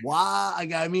I'm like, why? I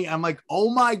gotta meet. I'm like, oh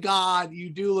my God, you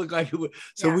do look like it.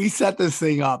 So Yeah. we set this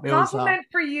thing up. It was Compliment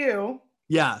for you.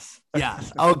 yes.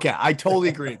 Okay. I totally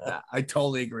agree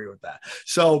with that.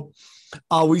 So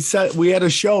we had a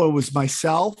show. It was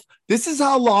myself. This is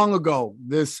how long ago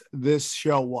this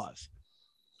show was.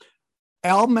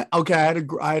 Okay, I had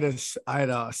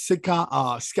a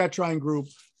sitcom sketch writing group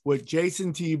with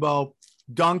Jason Tebow,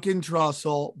 Duncan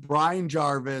Trussell, Brian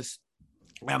Jarvis,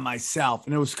 and myself,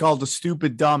 and it was called The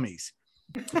Stupid Dummies.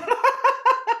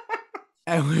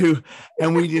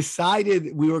 and we decided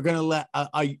we were going to let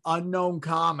a unknown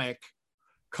comic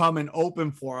come and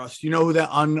open for us. You know who that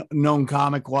unknown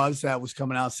comic was that was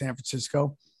coming out of San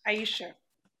Francisco? Aisha.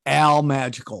 Al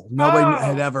Magical. Nobody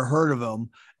had ever heard of him.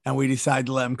 And we decided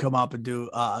to let him come up and do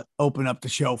open up the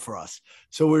show for us.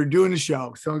 So we were doing the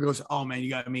show. Someone goes, oh man, you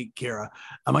got to meet Kira.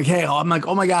 I'm like,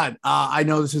 oh my God. I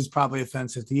know this is probably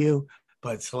offensive to you,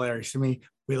 but it's hilarious to me.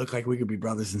 We look like we could be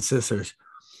brothers and sisters.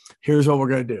 Here's what we're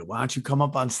going to do. Why don't you come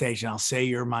up on stage and I'll say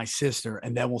you're my sister,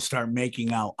 and then we'll start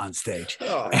making out on stage.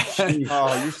 Oh,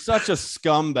 you're such a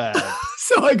scumbag.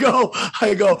 So I go,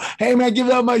 hey man, give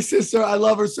it up my sister. I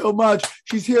love her so much.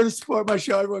 She's here to support my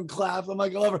show. Everyone claps. I'm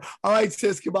like, I love her. All right,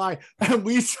 sis, goodbye. And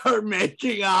we start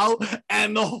making out,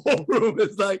 and the whole room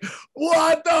is like,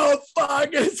 what the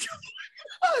fuck is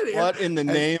going on here? What in the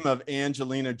name of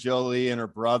Angelina Jolie and her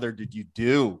brother did you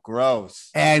do?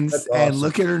 Gross. And That's and awesome.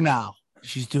 look at her now.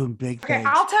 She's doing big Okay, things.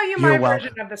 I'll tell you You're my welcome.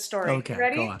 version of the story. Okay,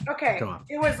 Ready? go on, Okay. go on.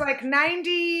 It was like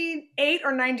 98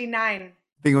 or 99. I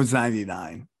think it was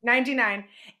 99. 99.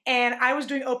 And I was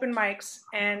doing open mics,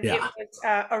 and Yeah. it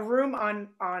was a room on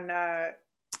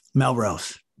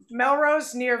Melrose.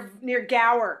 Melrose near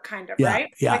Gower, kind of, Yeah,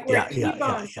 right? yeah, like where yeah,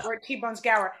 T-Bones, yeah. where T-Bones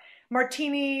Gower.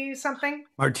 Martini something.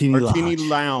 Martini Martini Lodge.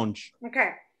 Lounge.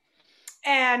 Okay.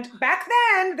 And back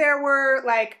then there were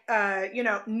like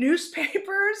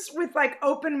newspapers with like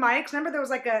open mics. Remember there was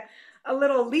like a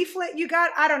little leaflet you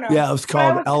got? I don't know. Yeah, it was But I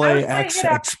called was trying to LAX hit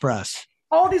up Express.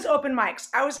 all these open mics.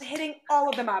 I was hitting all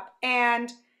of them up,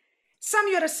 and some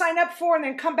you had to sign up for and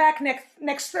then come back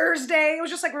next Thursday. It was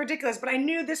just like ridiculous. But I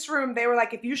knew this room, they were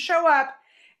like, if you show up,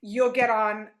 you'll get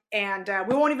on, and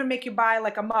we won't even make you buy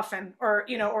like a muffin or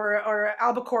or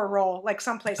albacore roll like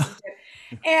some places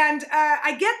did. And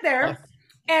I get there,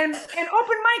 and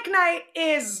open mic night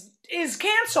is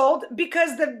canceled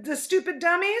because the stupid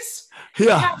dummies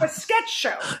Yeah. have a sketch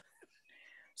show.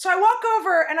 So I walk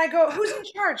over and I go, who's in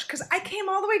charge? Because I came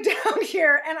all the way down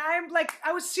here, and I'm like,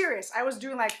 I was serious. I was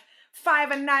doing like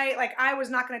 5 a night. Like I was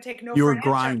not going to take no. You for were an answer.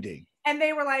 grinding. And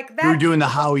they were like, You were that doing the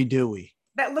Howie Dewey.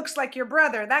 that looks like your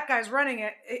brother. That guy's running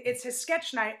it. It's his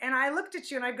sketch night. And I looked at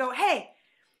you and I go, hey,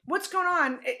 what's going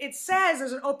on? It says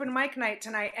there's an open mic night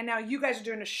tonight, and now you guys are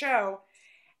doing a show.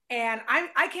 And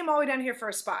I came all the way down here for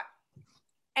a spot.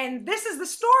 And this is the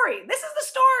story.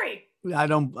 I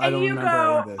don't And you remember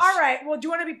go, any of this. all right, well, do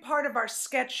you want to be part of our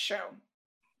sketch show?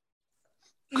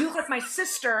 You look like my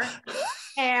sister.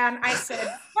 And I said,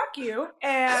 fuck you.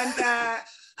 And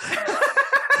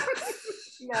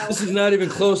no. This is not even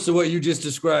close to what you just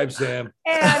described, Sam.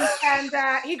 And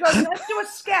he goes, let's do a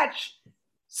sketch.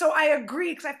 So I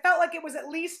agreed because I felt like it was at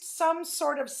least some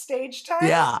sort of stage time.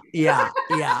 Yeah.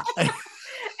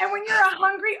 And when you're a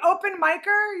hungry open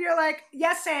micer, you're like,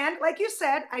 yes, and like you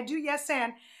said, I do yes,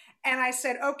 and. And I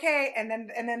said, okay. And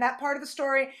then that part of the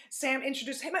story, Sam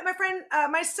introduced, hey, my friend,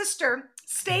 my sister,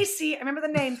 Stacy. I remember the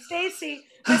name, Stacy.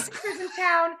 My sister's in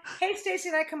town. Hey, Stacy.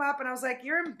 And I come up and I was like,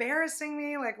 you're embarrassing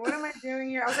me. Like, what am I doing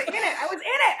here? I was like,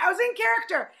 I was in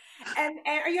character. And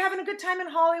are you having a good time in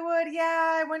Hollywood?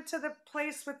 Yeah, I went to the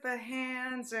place with the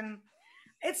hands, and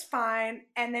it's fine.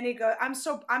 And then he goes, I'm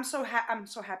so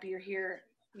happy you're here.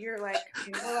 You're like,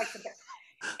 we're like the best.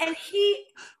 And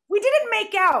we didn't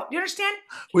make out. You understand?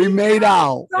 We made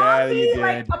out. Yeah, you did.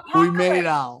 Like, We made apocalypse.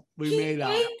 out. He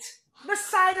ate the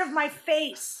side of my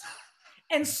face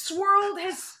and swirled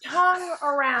his tongue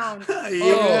around.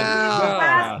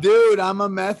 Yeah. God. Dude, I'm a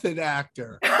method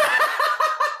actor.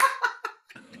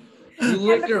 You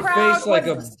licked the her crowd face like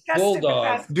a was disgusted with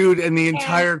bulldog. us. Dude, and the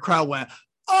entire crowd went,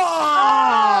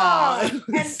 Oh! It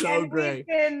was so great.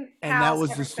 And that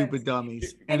was the Stupid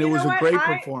Dummies. And it you was know a what? great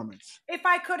performance. If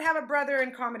I could have a brother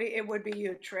in comedy, it would be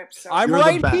you, Trip. So I'm You're the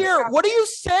right best. here. What are you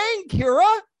saying,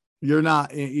 Kira? You're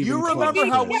not even You close. remember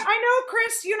how we- Yeah, I know,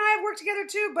 Chris. You and I have worked together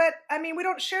too, but I mean, we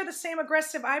don't share the same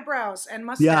aggressive eyebrows and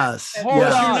mustache. Yes. And- Hold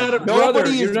Yeah. on. You're not a brother. Nobody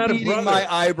You're is not a beating brother.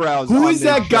 my eyebrows. Who on is this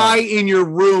that show. guy in your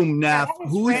room, Neff? That was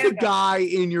Who is the random. guy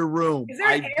in your room? Is there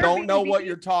an I don't know what Airbnb?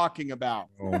 you're talking about.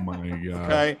 Oh my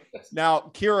god. Okay. Now,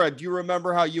 Kira, do you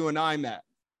remember how you and I met?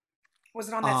 Was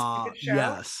it on that stupid show?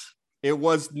 Yes. It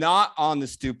was not on the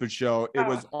Stupid Show. It Oh.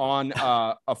 was on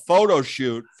a photo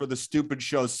shoot for the Stupid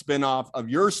Show spinoff of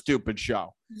your Stupid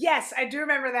Show. Yes, I do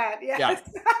remember that. Yes.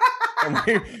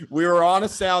 And we were on a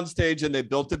soundstage and they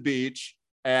built a beach,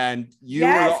 and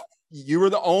Yes. you were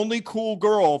the only cool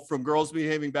girl from Girls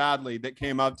Behaving Badly that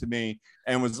came up to me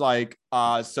and was like,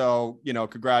 so, you know,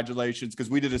 congratulations,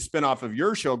 because we did a spinoff of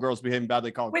your show, Girls Behaving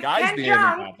Badly, called With Guys Ken Behaving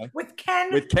Jeong, Badly. with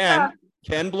Ken. With Ken.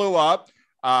 Ken blew up.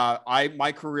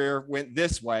 My career went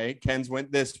this way. Ken's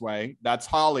went this way. That's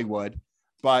Hollywood.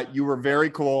 But you were very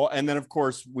cool. And then, of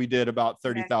course, we did about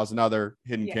 30,000 other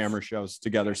hidden Yes. camera shows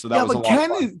together. So that was a but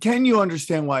lot of fun. Can you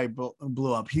understand why he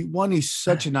blew up? He's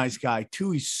such a nice guy.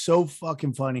 2, he's so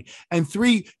fucking funny. And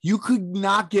 3, you could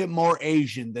not get more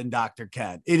Asian than Dr.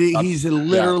 Ken. He's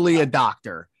literally a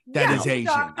doctor that is he's a Asian.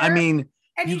 doctor, I mean,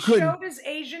 and you he could, showed his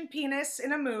Asian penis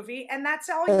in a movie, and that's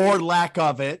all. or you lack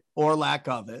of it. Well,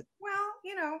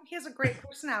 you know, he has a great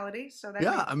personality, so that.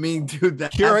 Yeah, I mean, dude,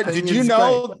 that Kira, thing did you is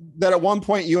know great. that at one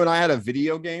point you and I had a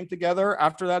video game together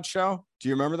after that show? Do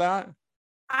you remember that?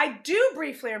 I do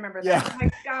briefly remember that. Yeah. Oh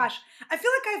my gosh. I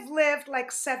feel like I've lived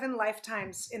like 7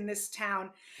 lifetimes in this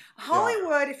town.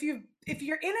 Hollywood, if you're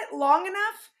in it long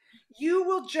enough, you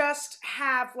will just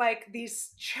have like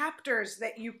these chapters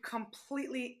that you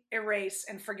completely erase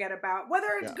and forget about, whether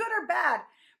it's good or bad.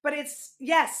 But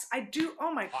yes, I do.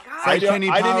 Oh my God. I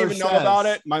Kenny didn't Powers even know about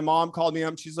says. it. My mom called me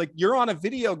up. She's like, "You're on a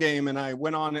video game," and I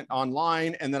went on it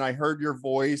online, and then I heard your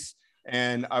voice,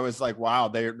 and I was like, "Wow,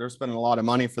 they're spending a lot of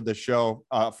money for this show,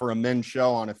 for a men's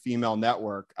show on a female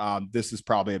network. This is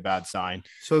probably a bad sign."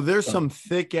 So there's some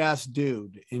thick ass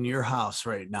dude in your house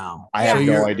right now. I So have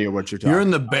you're- no idea what you're talking. You're in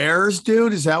the Bears,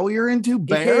 dude. Is that what you're into? He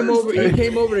Bears.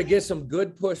 came over to get some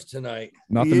good push tonight.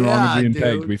 Nothing wrong Yeah, with being dude.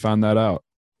 pegged. We found that out.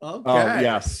 Okay. Oh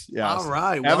yes. All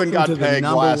right. Evan Welcome got to the pegged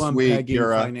number last one week, pegging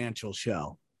Kira. financial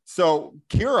show. So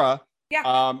Kira,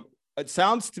 Yeah. it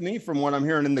sounds to me from what I'm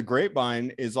hearing in the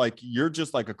grapevine is like you're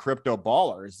just like a crypto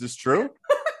baller. Is this true?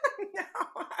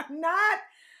 No,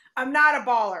 I'm not a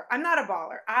baller. I'm not a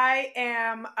baller. I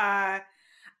am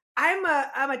I'm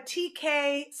a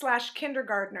TK /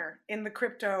 kindergartner in the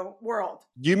crypto world.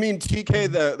 You mean TK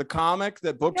the comic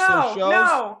that books those shows?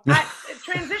 No,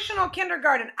 transitional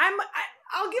kindergarten.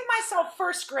 I'll give myself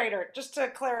first grader just to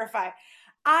clarify.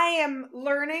 I am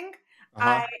learning. Uh-huh.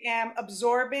 I am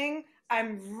absorbing.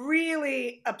 I'm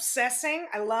really obsessing.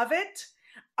 I love it.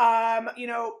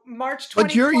 March 2020.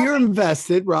 But you're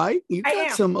invested, right? You I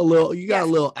got am. a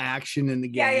little action in the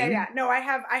game. Yeah. No, I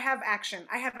have action.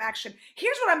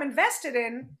 Here's what I'm invested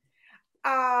in.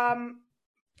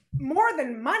 More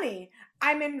than money,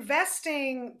 I'm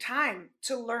investing time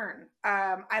to learn.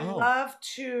 I love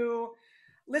to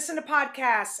listen to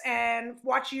podcasts and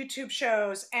watch YouTube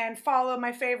shows and follow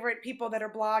my favorite people that are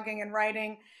blogging and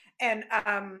writing. And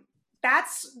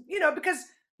that's, because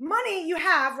money you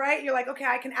have, right? You're like, okay,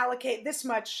 I can allocate this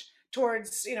much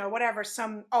towards, whatever,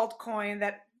 some altcoin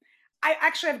that I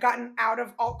actually have gotten out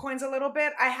of altcoins a little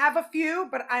bit. I have a few,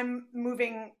 but I'm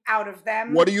moving out of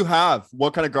them. What do you have?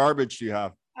 What kind of garbage do you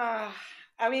have?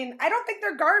 I mean, I don't think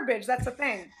they're garbage. That's the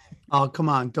thing. Oh, come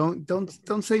on. Don't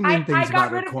say mean things I got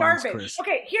about rid our of coins, garbage. Chris.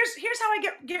 Okay, here's how I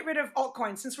get rid of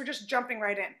altcoins, since we're just jumping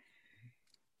right in.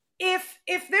 If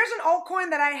there's an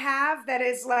altcoin that I have that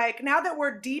is like, now that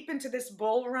we're deep into this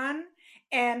bull run,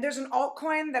 and there's an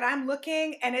altcoin that I'm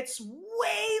looking and it's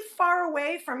way far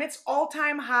away from its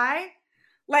all-time high,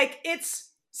 like it's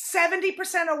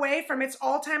 70% away from its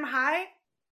all-time high,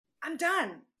 I'm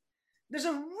done. There's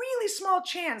a really small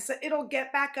chance that it'll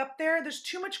get back up there. There's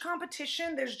too much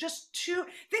competition. There's just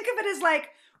think of it as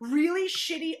like really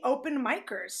shitty open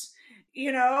micers,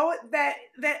 that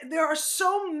there are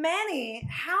so many.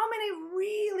 How many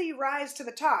really rise to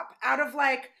the top? Out of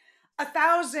like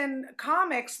 1,000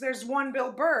 comics, there's one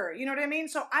Bill Burr. You know what I mean?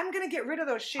 So I'm going to get rid of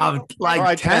those shitty. Like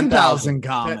Right, 10,000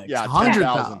 comics. Yeah,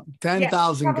 100,000.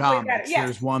 10,000 Yes, probably comics. better. Yes.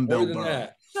 There's one More Bill than Burr.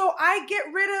 that. So I get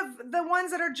rid of the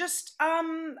ones that are just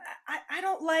I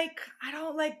don't like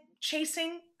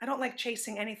chasing. I don't like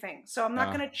chasing anything. So I'm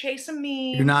not going to chase a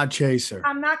meme. You're not a chaser.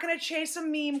 I'm not going to chase a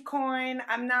meme coin.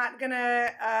 I'm not going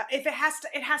to if it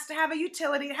has to have a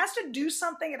utility. It has to do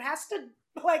something. It has to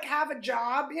like have a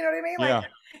job, you know what I mean? Like Yeah.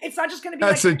 it's not just going to be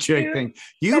That's like a chick dude thing.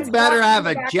 You that's better walking have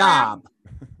in a the background. job.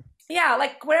 Yeah,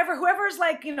 like whoever's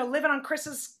like, living on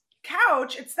Chris's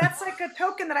couch, that's like a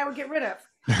token that I would get rid of.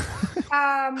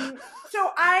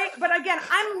 But again,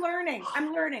 I'm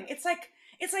learning. It's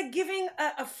like giving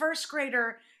a first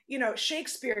grader,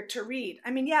 Shakespeare to read.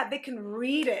 I mean, yeah, they can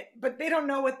read it, but they don't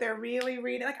know what they're really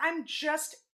reading. Like I'm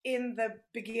just in the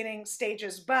beginning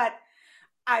stages, but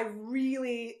I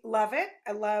really love it.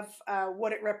 I love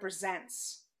what it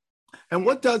represents. And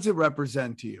what does it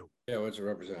represent to you? Yeah, what's it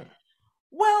represent?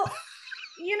 Well,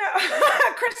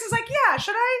 Chris is like, yeah,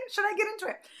 should I get into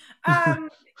it? I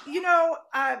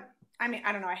mean,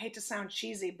 I don't know. I hate to sound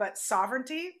cheesy, but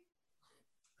sovereignty.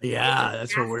 Yeah,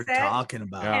 that's what we're asset. talking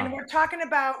about. Yeah. And we're talking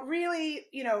about really,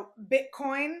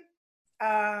 Bitcoin.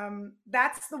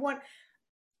 That's the one.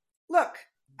 Look,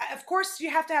 of course you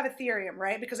have to have Ethereum,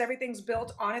 right? Because everything's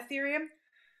built on Ethereum.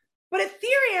 But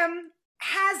Ethereum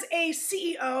has a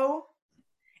CEO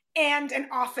and an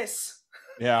office.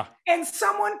 Yeah. And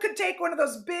someone could take one of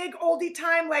those big oldie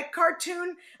time, like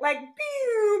cartoon, like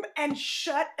boom, and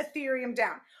shut Ethereum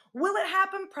down. Will it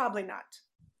happen? Probably not.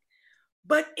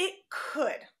 But it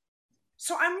could.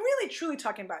 So I'm really truly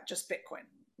talking about just Bitcoin.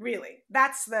 Really.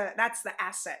 That's the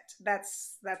asset.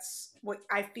 That's what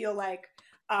I feel like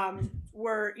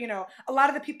we're, a lot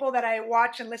of the people that I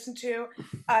watch and listen to,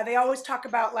 they always talk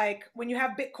about like when you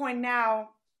have Bitcoin now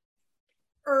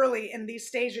early in these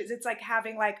stages, it's like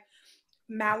having like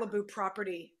Malibu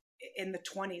property in the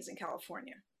 20s in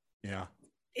California. Yeah.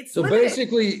 It's So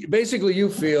limited. basically you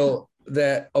feel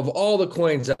that of all the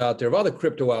coins out there, of all the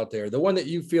crypto out there, the one that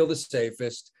you feel the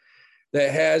safest,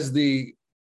 that has the,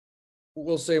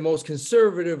 we'll say, most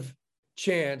conservative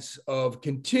chance of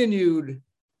continued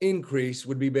increase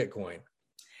would be Bitcoin.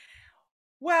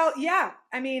 Well, yeah.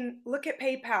 I mean, look at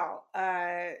PayPal,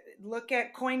 look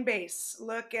at Coinbase,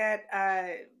 look at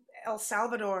El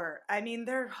Salvador. I mean,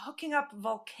 they're hooking up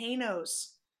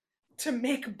volcanoes to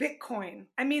make Bitcoin.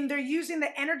 I mean, they're using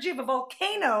the energy of a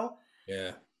volcano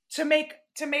to make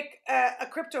a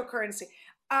cryptocurrency.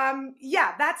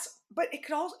 But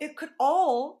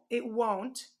it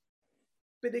won't,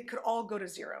 but it could all go to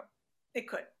zero. It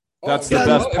could. That's the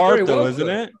best part, though, isn't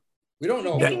it? We don't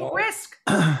know. Taking risk.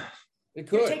 It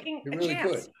could. You're taking It a really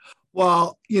chance. could.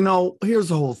 Well, here's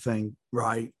the whole thing,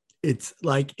 right? It's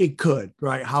like it could,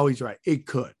 right? Howie's right. It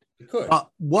could. It could.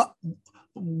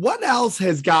 What else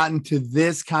has gotten to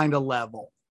this kind of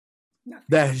level Nothing.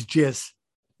 that has just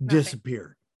Nothing.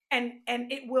 disappeared? And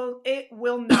it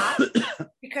will not,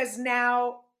 because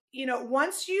now,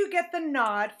 once you get the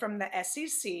nod from the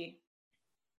SEC,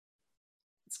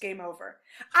 it's game over.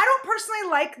 I don't personally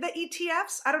like the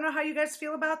ETFs. I don't know how you guys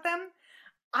feel about them.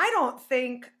 I don't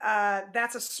think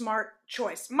that's a smart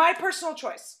choice. My personal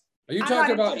choice. Are you I'm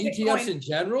talking not about into ETFs Bitcoin. in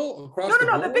general across No, the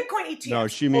the board? Bitcoin ETF. No,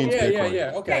 she means Bitcoin.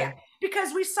 Yeah. Okay. Yeah.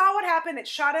 Because we saw what happened. It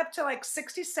shot up to like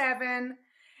 67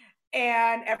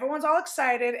 and everyone's all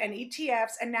excited and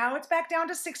ETFs. And now it's back down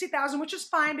to 60,000, which is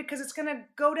fine because it's going to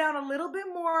go down a little bit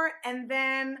more and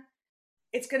then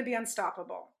it's going to be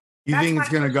unstoppable. You That's think it's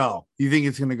my going to personal- go? You think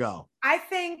it's going to go? I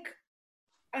think,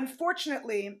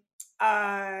 unfortunately,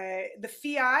 the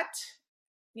fiat,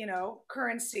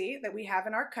 currency that we have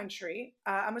in our country,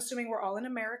 I'm assuming we're all in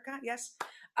America. Yes.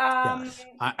 Yes.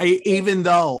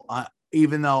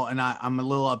 Even though, and I'm a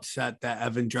little upset that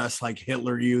Evan dressed like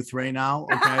Hitler Youth right now.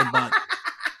 Okay, but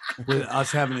with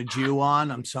us having a Jew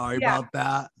on, I'm sorry about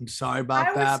that.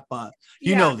 But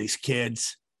you know these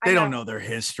kids, they don't know their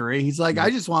history. He's like, I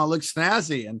just want to look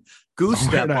snazzy and goose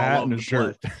step Wearing a hat all and over a the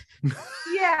shirt. place.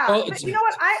 Yeah. Well, But you know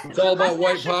what? It's all about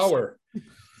white power.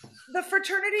 The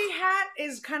fraternity hat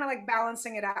is kind of like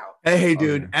balancing it out. Hey,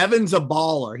 dude, Evan's a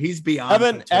baller. He's beyond.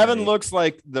 Evan fraternity. looks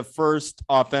like the first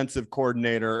offensive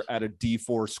coordinator at a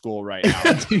D4 school right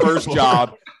now. First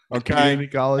job. Okay. Community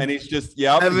college. And he's just,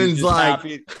 Evan's he's just like-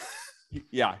 happy.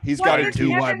 Yeah, he's What got is to two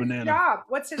do. white Evan's banana. job?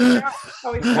 What's his job?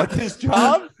 Oh, he's What's his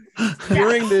job?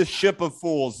 Steering this ship of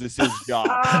fools is his job.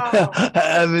 Oh,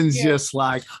 Evan's yeah. just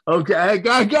like, okay,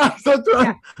 guys, let's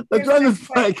run this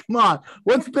play. Come on.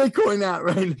 What's Bitcoin at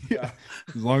right now?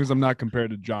 As long as I'm not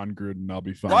compared to John Gruden, I'll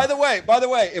be fine. By the way,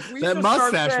 if we That just start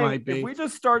mustache saying, might be. if we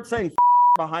just start saying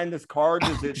behind this card,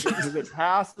 does it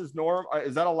pass as norm?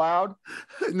 Is that allowed?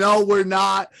 No, we're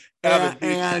not.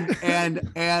 Evan,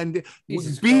 And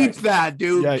Jesus beep Christ. that,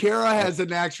 dude. Yeah. Kara has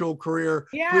an actual career.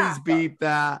 Yeah. Please beep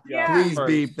that. Yeah. Please Sorry.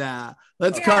 beep that.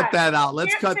 Let's Yeah. cut that out.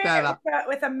 Let's Can't cut say that it out.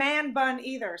 with a man bun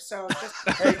either. So just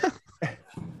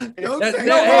Don't That- say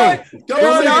that- hey, hey, don't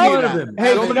fair say enough. any of that.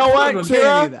 Hey, Don't you know what, say any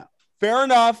Kara? of that. Fair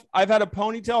enough. I've had a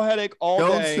ponytail headache all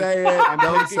Don't day. say it. I'm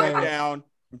Don't taking say it it. down.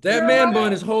 That man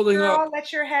bun is holding girl, up.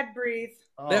 let your head breathe.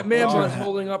 That man Oh, bun's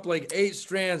holding up like 8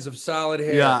 strands of solid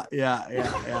hair. Yeah.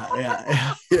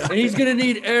 And he's gonna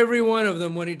need every one of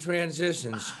them when he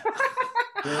transitions.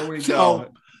 There we So,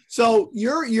 go. so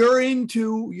you're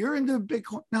into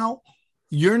Bitcoin now.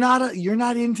 You're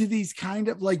not into these kind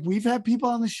of, like, we've had people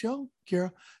on the show,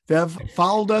 Kara, that have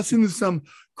followed us into some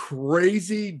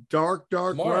crazy dark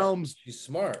Smart. realms He's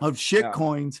smart. of shit Yeah.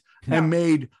 coins Yeah. and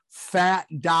made fat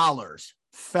dollars,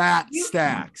 fat You-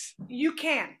 stacks. You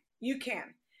can.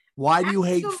 Why do you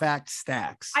hate Absolutely. fat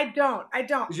stacks? I don't.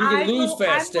 'Cause you can lose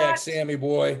fat stacks, Sammy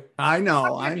boy. I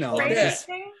know. Trade Yeah.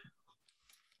 anything.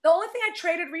 The only thing I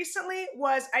traded recently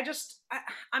was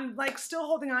I'm like still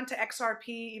holding on to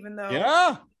XRP, even though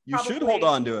Yeah, you should Probably. hold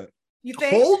on to it. you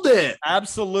think Hold it.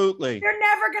 Absolutely. they're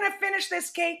never gonna finish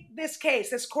this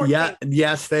court Yeah. case.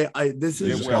 Yes. This They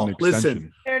is just got an listen.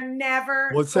 extension. They're never.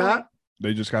 What's going- that?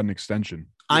 They just got an extension.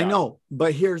 I Yeah. know,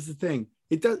 but here's the thing.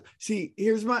 It does. See,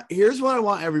 here's what I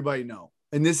want everybody to know,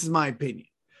 and this is my opinion.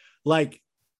 Like,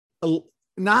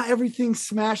 not everything's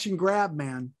smash and grab,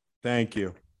 man. Thank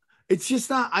you. It's just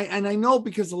not. I know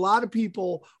because a lot of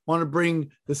people want to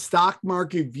bring the stock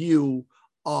market view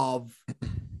of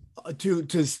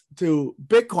to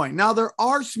Bitcoin. Now there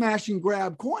are smash and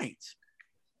grab coins.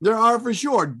 There are for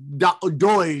sure.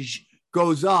 Doge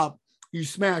goes up, you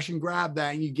smash and grab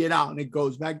that, and you get out, and it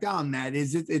goes back down. That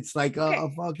is it. It's like a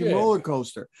fucking Yeah. roller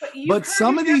coaster. you've But heard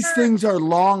some you of these never- things are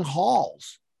long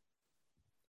hauls.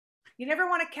 You never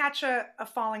want to catch a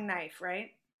falling knife,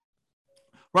 right?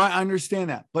 Right, I understand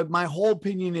that. But my whole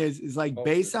opinion is like Oh,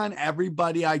 based on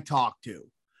everybody I talk to,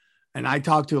 and I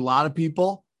talk to a lot of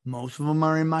people, most of them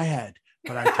are in my head,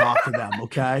 but I talk to them,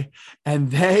 okay?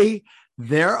 And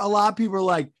there a lot of people are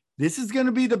like, this is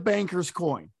gonna be the banker's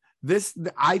coin.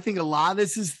 I think a lot of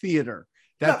this is theater,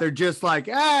 that Look. they're just like,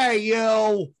 hey,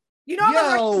 yo, You know I'm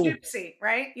a Yo. Russian gypsy,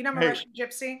 right? You know I'm a Hey. Russian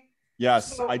gypsy.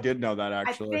 Yes, So, I did know that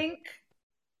actually. I think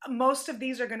most of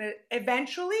these are going to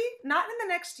eventually, not in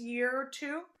the next year or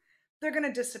two, they're going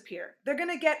to disappear. They're going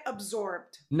to get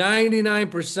absorbed.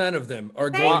 99% of them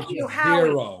are Thank going you, to Howie.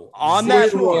 zero. On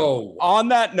that- Zero. On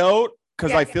that note,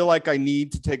 because Yeah. I feel like I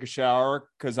need to take a shower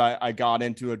because I got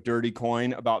into a dirty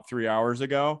coin about 3 hours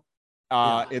ago.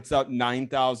 It's up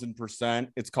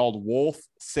 9,000%. It's called Wolf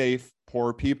Safe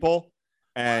Poor People.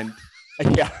 And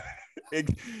yeah,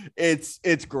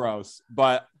 it's gross.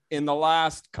 But in the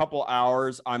last couple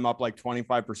hours, I'm up like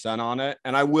 25% on it.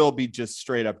 And I will be just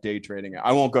straight up day trading it.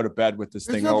 I won't go to bed with this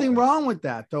there's thing nothing open. wrong with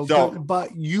that though. So-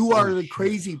 But you are the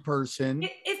crazy person.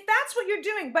 If that's what you're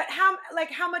doing, but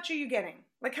how much are you getting?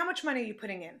 Like, how much money are you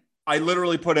putting in? I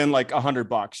literally put in like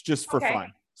 $100 just for Okay.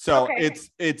 fun. So Okay.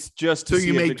 it's just to So see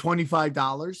you if made it-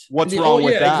 $25. what's And the- wrong oh,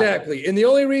 with yeah, that? Exactly. And the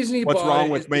only reason he What's bought wrong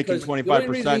it with is making because- the only 25%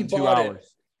 reason he in 2 bought it-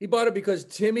 hours? He bought it because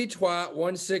Timmy Twat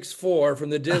 164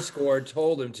 from the Discord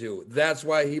told him to. That's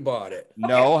why he bought it.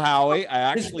 No, Howie. I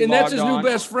actually And that's logged his on. new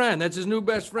best friend. That's his new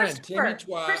best friend, Timmy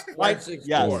Christopher. Twat Christopher. 164.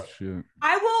 Yes. Oh, shit.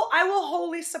 I will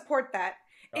wholly support that.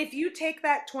 If you take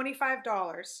that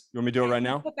 $25, You want me to do it right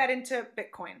now? put that into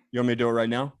Bitcoin. You want me to do it right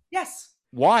now? Yes.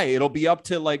 Why? It'll be up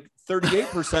to like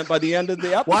 38% by the end of the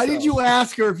episode. Why did you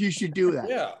ask her if you should do that?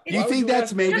 Yeah. Do you Why would think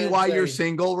that's ask me maybe and why you're say-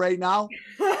 single right now?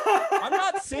 I'm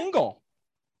not single.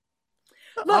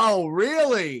 Look, Oh,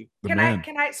 really? The can man.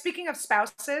 I speaking of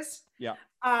spouses? Yeah.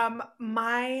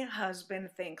 My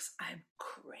husband thinks I'm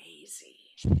crazy.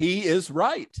 He is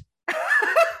right.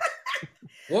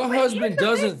 What But husband here's the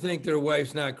doesn't think their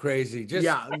wife's not crazy? Just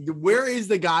Yeah. Where is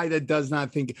the guy that does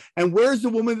not think? And where's the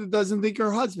woman that doesn't think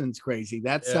her husband's crazy?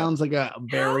 That Yeah. sounds like a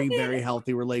very, did- very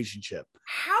healthy relationship.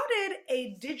 How did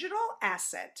a digital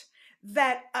asset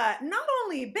that not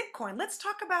only Bitcoin, let's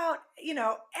talk about,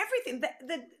 everything, the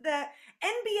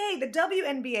NBA, the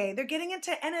WNBA, they're getting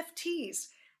into NFTs.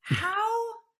 How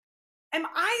am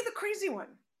I the crazy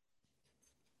one?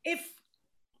 If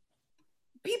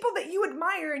people that you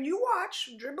admire and you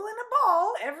watch dribbling a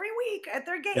ball every week at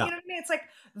their game, Yeah. you know what I mean? It's like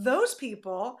those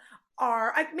people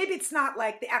are, maybe it's not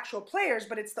like the actual players,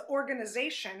 but it's the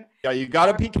organization. Yeah, you got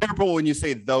to be careful when you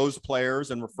say those players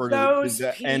and refer to Those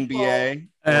the people. NBA.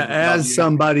 or the As W-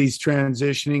 somebody's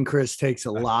transitioning, Chris takes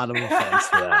a lot of offense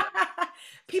to that.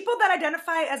 People that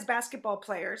identify as basketball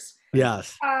players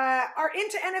Yes. are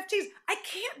into NFTs. I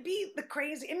can't be the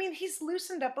crazy. I mean, he's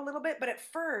loosened up a little bit, but at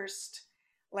first,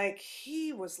 like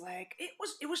he was like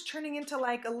it was turning into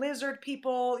like a lizard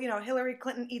people, Hillary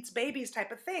Clinton eats babies type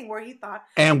of thing, where he thought,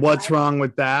 And what's wrong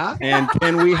with that? And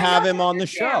can we have him on the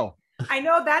Yeah. show? I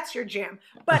know that's your jam,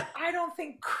 but I don't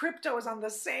think crypto is on the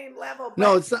same level.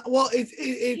 No, but it's not. Well,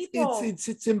 People.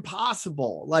 it's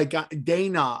impossible. Like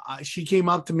Dana, she came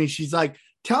up to me. She's like,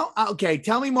 tell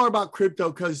me more about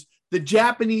crypto, because the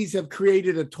Japanese have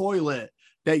created a toilet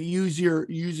that uses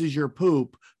your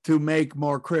poop to make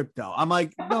more crypto. I'm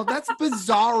like, no, that's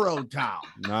Bizarro Town.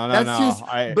 No, That's no. just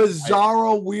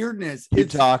Bizarro weirdness. Keep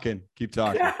It's talking. Keep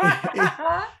talking.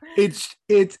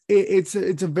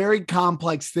 it's a very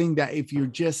complex thing that if you're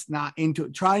just not into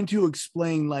it, trying to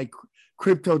explain like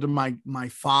crypto to my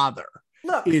father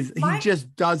Look, is he my-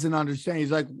 just doesn't understand.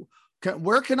 He's like,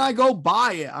 Where can I go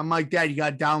buy it? I'm like, Dad, you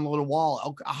got to download a wallet.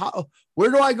 Okay,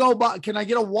 where do I go buy? Can I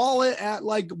get a wallet at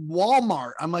like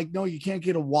Walmart? I'm like, no, you can't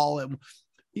get a wallet.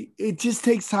 It just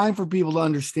takes time for people to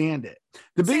understand it.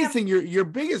 The biggest thing, your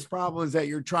biggest problem is that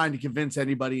you're trying to convince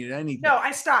anybody at anything. No,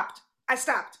 I stopped.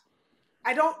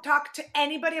 I don't talk to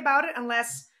anybody about it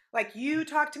unless like you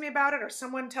talk to me about it or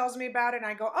someone tells me about it and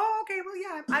I go, oh, okay, well,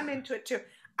 yeah, I'm into it too.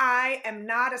 I am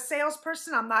not a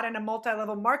salesperson. I'm not in a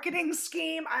multi-level marketing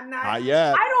scheme. I'm not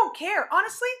yet. I don't care.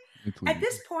 Honestly, at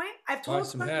this point, I've told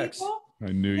some people.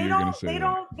 I knew you were going to say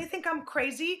that. They think I'm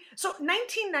crazy. So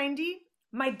 1990,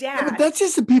 my dad. Yeah, but that's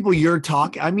just the people you're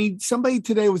talking. I mean, somebody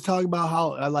today was talking about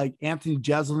how like Anthony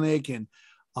Jeselnik and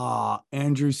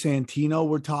Andrew Santino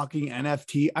were talking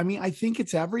NFT. I mean, I think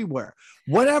it's everywhere.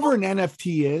 Whatever an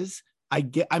NFT is,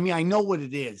 I know what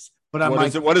it is. But I'm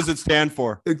what does it stand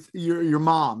for? It's your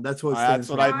mom. That's what it stands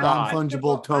for. That's what I thought.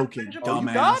 Non-fungible token. Dumbass.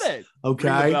 You got it. Okay.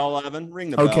 Ring the bell, Evan. Ring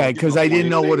the bell. Okay, because I didn't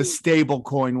know what a stable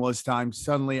coin was.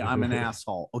 Suddenly I'm an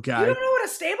asshole. Okay. You don't know what a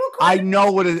stable coin I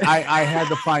know what it. I had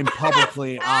to find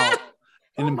publicly out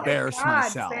and embarrass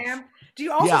myself. Sam. Do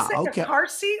you also sit in a car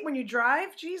seat when you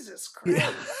drive? Jesus Christ.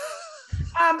 Yeah.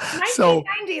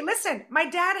 1990. Listen, my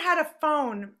dad had a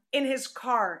phone in his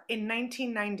car in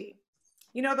 1990.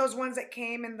 You know those ones that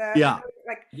came in the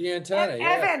like the antenna.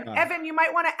 Evan, you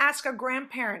might want to ask a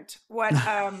grandparent what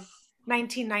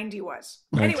 1990 was.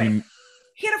 Anyway,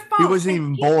 he had a phone. He wasn't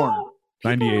even born.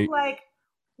 98. Like,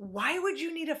 why would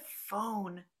you need a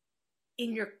phone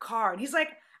in your car? And he's like,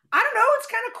 I don't know. It's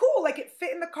kind of cool. Like it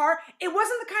fit in the car. It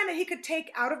wasn't the kind that he could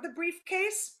take out of the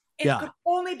briefcase. It could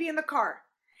only be in the car.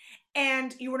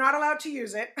 And you were not allowed to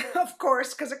use it, of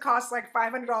course, because it costs like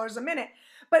 $500 a minute.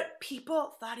 But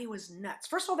people thought he was nuts.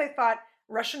 First of all, they thought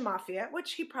Russian mafia,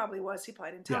 which he probably was. He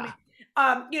probably didn't tell me.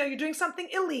 You're doing something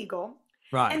illegal.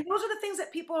 Right. And those are the things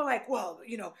that people are like, well,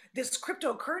 this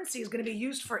cryptocurrency is going to be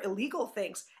used for illegal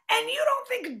things. And you don't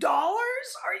think dollars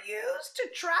are used to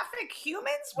traffic humans?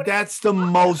 That's the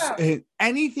most,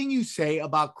 anything you say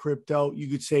about crypto, you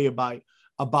could say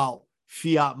about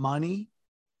fiat money.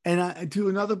 And to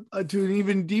an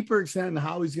even deeper extent, and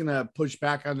how he's going to push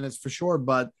back on this for sure.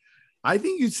 But I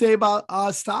think you'd say about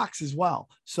stocks as well.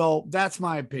 So that's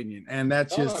my opinion. And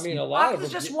that's just, I mean, a lot of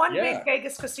it's just one big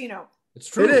Vegas casino. It's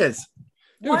true. It is.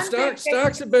 Dude,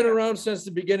 stocks have been around since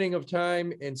the beginning of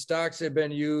time, and stocks have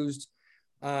been used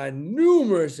on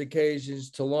numerous occasions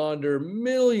to launder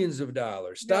millions of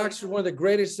dollars. Stocks are one of the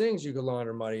greatest things you could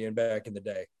launder money in back in the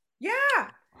day. Yeah.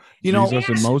 Jesus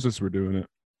and Moses were doing it.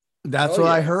 That's what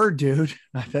I heard, dude.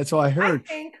 That's what I heard. I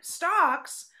think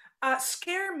stocks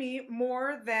scare me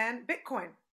more than Bitcoin.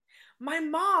 My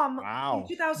mom in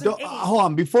 2008. Hold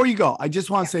on, before you go, I just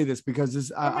want to say this because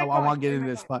this I want to get into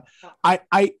this, but I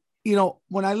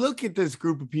when I look at this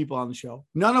group of people on the show,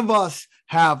 none of us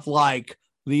have like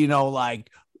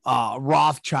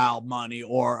Rothschild money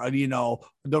or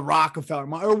the Rockefeller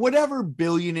money or whatever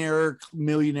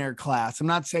millionaire class. I'm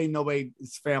not saying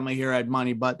nobody's family here had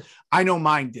money, but I know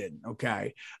mine did.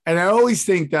 Okay. And I always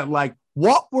think that like,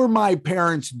 what were my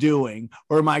parents doing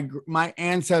or my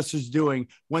ancestors doing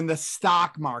when the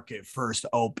stock market first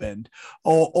opened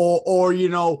or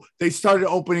they started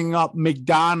opening up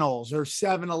McDonald's or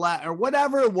 7-Eleven or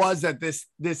whatever it was that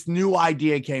this new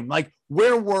idea came, like,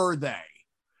 where were they?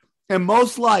 And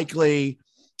most likely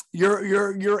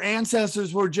your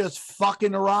ancestors were just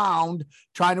fucking around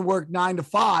trying to work 9 to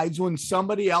 5s when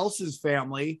somebody else's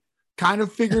family kind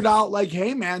of figured out like,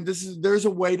 hey man, there's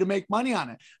a way to make money on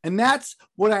it. And that's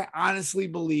what I honestly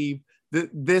believe that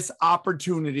this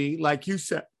opportunity, like you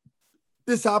said,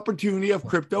 this opportunity of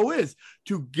crypto is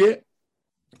to get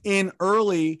in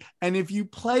early. And if you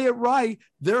play it right,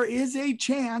 there is a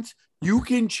chance you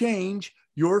can change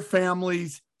your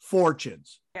family's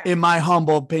fortunes, in my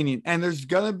humble opinion. And there's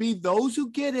going to be those who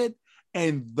get it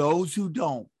and those who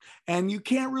don't. And you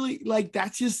can't really like,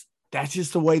 that's just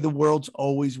the way the world's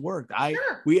always worked.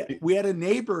 We had a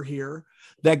neighbor here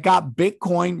that got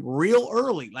Bitcoin real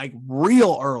early.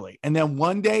 And then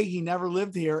one day he never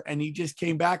lived here and he just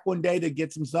came back one day to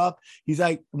get some stuff. He's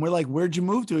like, and we're like, where'd you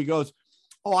move to? He goes,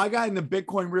 oh, I got into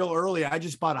Bitcoin real early. I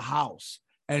just bought a house.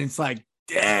 And it's like,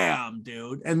 damn,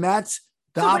 dude. And that's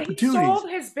the opportunity. He sold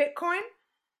his Bitcoin?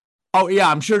 Oh, yeah,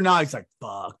 I'm sure now he's like,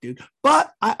 fuck, dude.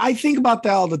 But I think about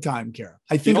that all the time, Kara.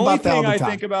 I think about that all the time. I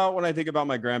think about when I think about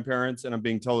my grandparents, and I'm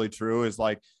being totally true, is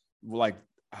like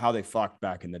how they fucked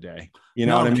back in the day. You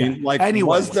know what I mean? Like,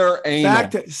 was there anal?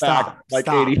 Stop. Shut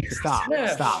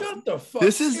the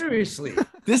fuck. Seriously.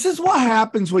 This is what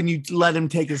happens when you let him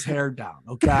take his hair down,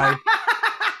 okay?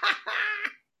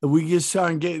 We just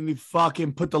started getting the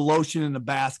fucking put the lotion in the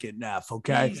basket, Neff,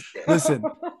 okay? Listen.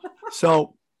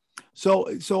 So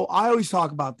I always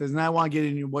talk about this, and I want to get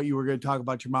into what you were going to talk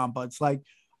about your mom, but it's like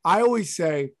I always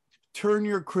say, turn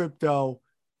your digital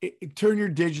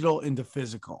into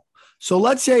physical. So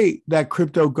let's say that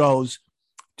crypto goes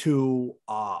to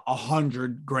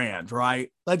 100 grand,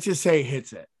 right? Let's just say it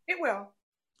hits it. It will.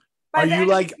 Are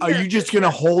you just going to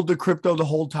hold the crypto the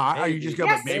whole time? Are you just going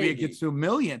to Yes. maybe it gets to 1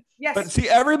 million? Yes. But see,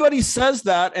 everybody says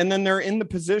that, and then they're in the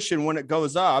position when it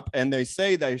goes up, and they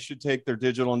say they should take their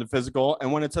digital into physical. And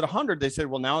when it's at 100, they say,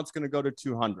 well, now it's going to go to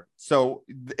 200. So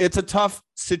it's a tough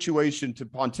situation to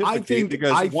pontificate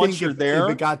because once you're there,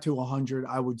 if it got to 100,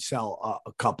 I would sell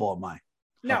a couple of mine.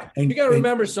 No. And You got to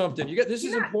remember something. This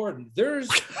is important. There's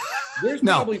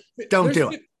No, probably don't do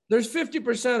it. There's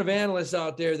 50% of analysts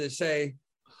out there that say,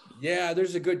 yeah,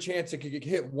 there's a good chance it could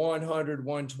hit 100,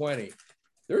 120.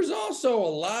 There's also a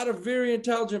lot of very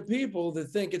intelligent people that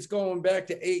think it's going back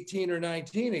to 18 or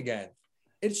 19 again.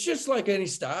 It's just like any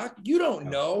stock. You don't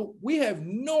know. We have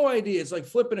no idea. It's like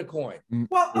flipping a coin.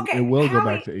 Well, okay. It will go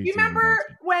Howie, back to 18. You remember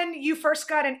 19. when you first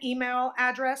got an email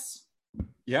address?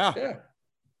 yeah. Yeah.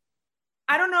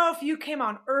 I don't know if you came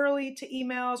on early to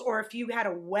emails or if you had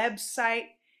a website.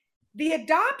 The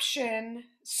adoption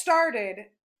started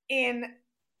in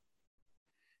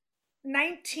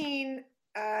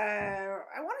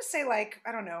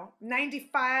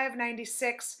 95,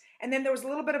 96. And then there was a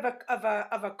little bit of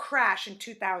a crash in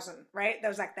 2000, right? That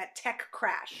was like that tech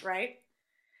crash, right?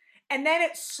 And then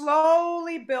it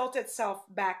slowly built itself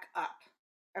back up.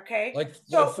 Okay. Like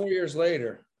So- 4 years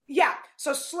later. Yeah.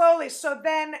 So slowly. So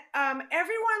then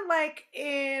everyone like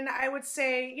in, I would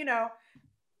say,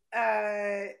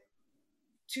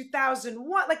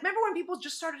 2001, like remember when people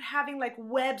just started having like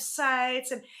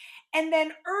websites and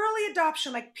then early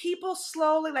adoption, like people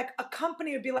slowly, like a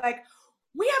company would be like,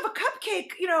 we have a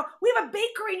cupcake, we have a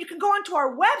bakery and you can go onto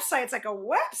our website. It's like a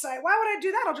website. Why would I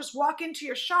do that? I'll just walk into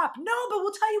your shop. No, but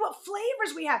we'll tell you what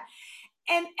flavors we have.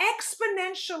 And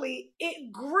exponentially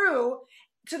it grew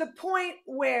to the point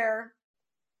where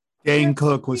Dane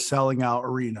Cook was selling out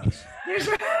arenas.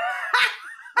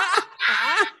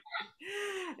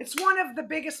 it's one of the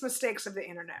biggest mistakes of the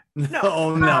internet.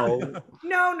 Oh, no.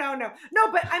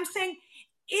 No, but I'm saying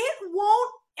it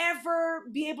won't ever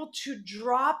be able to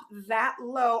drop that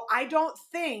low. I don't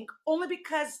think, only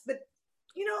because the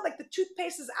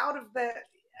toothpaste is out of the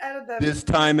This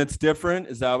time it's different.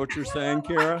 Is that what you're saying,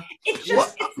 Kira? It's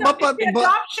just it's the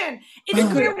adoption.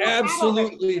 It could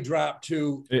absolutely drop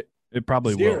to It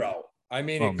probably zero. will. I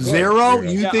mean, Oh, it could. Zero?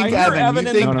 You Yeah, think, I hear Evan, Evan you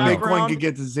in think the Bitcoin background. could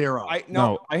get to zero? I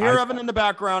No, hear I- Evan in the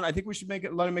background. I think we should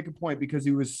let him make a point because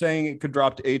he was saying it could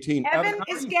drop to 18. Evan how are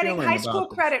is you getting feeling high about school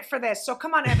this? credit for this. So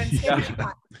come on, Evan. Say what you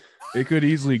want. It could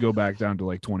easily go back down to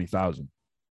like 20,000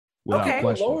 without Okay.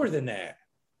 question. Lower than that.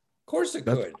 Of course it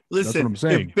That's- could. Listen, what I'm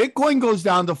saying. if Bitcoin goes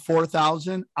down to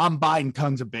 4,000, I'm buying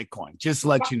tons of Bitcoin. Just to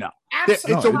let you know.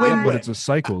 Absolutely. It's a win-win. But it's a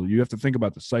cycle. You have to think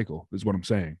about the cycle, is what I'm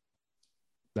saying.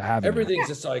 The halving. Everything's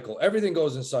a cycle. Everything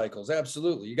goes in cycles.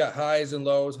 Absolutely. You got highs and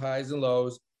lows, highs and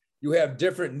lows. You have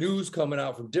different news coming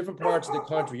out from different parts of the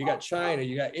country. You got China,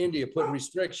 you got India putting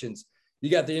restrictions. You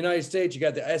got the United States, you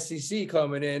got the SEC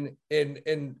coming in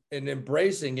and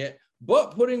embracing it,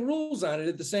 but putting rules on it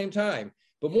at the same time.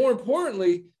 But more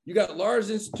importantly, you got large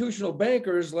institutional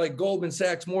bankers like Goldman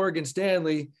Sachs, Morgan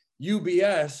Stanley,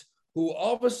 UBS, who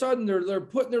all of a sudden they're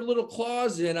putting their little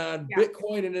claws in on Yeah.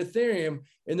 Bitcoin and Ethereum,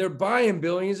 and they're buying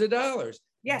billions of dollars.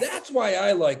 Yes. That's why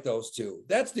I like those two.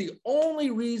 That's the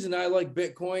only reason I like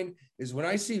Bitcoin is when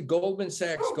I see Goldman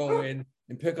Sachs go in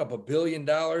and pick up $1 billion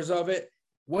of it.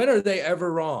 When are they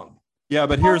ever wrong? Yeah,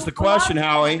 but here's the Well, a lot question, of-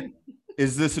 Howie.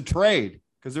 Is this a trade?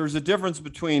 Because there's a difference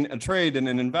between a trade and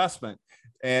an investment.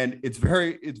 And it's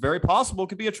very possible it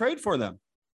could be a trade for them.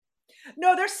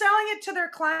 No, they're selling it to their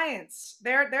clients.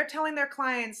 They're telling their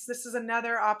clients this is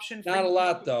another option. For Not a you.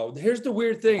 lot, though. Here's the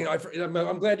weird thing.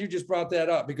 I'm glad you just brought that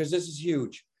up because this is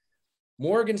huge.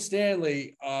 Morgan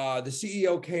Stanley, the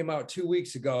CEO came out 2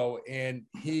 weeks ago and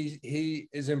he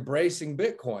is embracing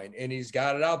Bitcoin and he's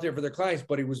got it out there for their clients,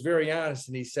 but he was very honest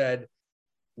and he said,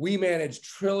 we manage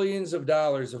trillions of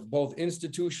dollars of both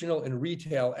institutional and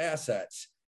retail assets.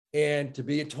 And to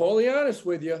be totally honest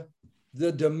with you,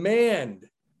 the demand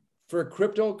for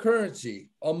cryptocurrency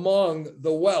among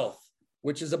the wealth,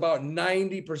 which is about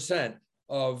 90%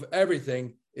 of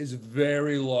everything, is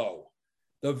very low.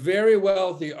 The very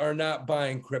wealthy are not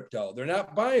buying crypto. They're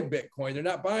not buying Bitcoin. They're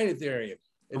not buying Ethereum.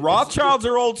 The Rothschilds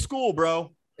are old school,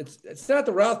 bro. It's not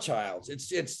the Rothschilds.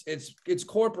 It's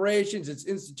corporations. It's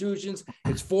institutions.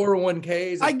 It's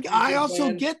 401ks. I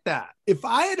also get that. If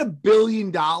I had $1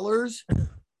 billion,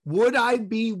 would I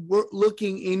be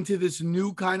looking into this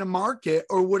new kind of market,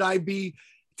 or would I be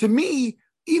to me,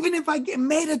 even if I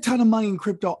made a ton of money in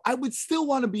crypto, I would still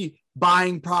want to be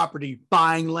buying property,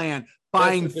 buying land,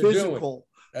 buying what they're doing. physical.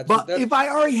 That's If I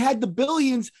already had the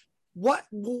billions, what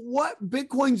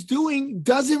Bitcoin's doing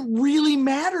doesn't really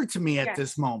matter to me at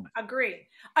this moment. Agree.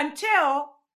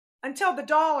 Until the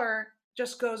dollar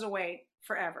just goes away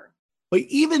forever. But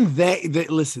even they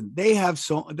listen, they have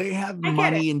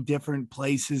money in different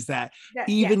places that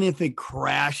even if it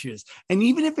crashes, and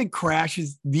even if it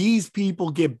crashes, these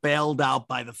people get bailed out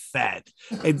by the Fed.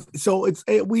 And so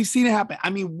we've seen it happen. I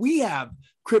mean, we have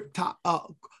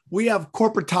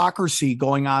corporatocracy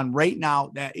going on right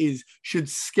now that should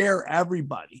scare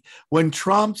everybody. When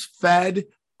Trump's Fed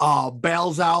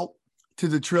bails out to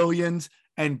the trillions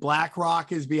and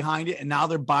BlackRock is behind it, and now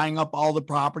they're buying up all the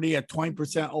property at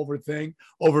 20%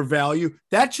 over value,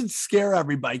 that should scare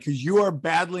everybody because you are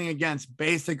battling against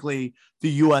basically the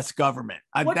U.S. government.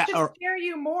 What should scare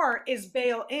you more is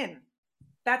bail in.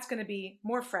 That's going to be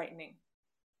more frightening,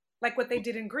 like what they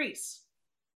did in Greece.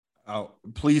 Oh,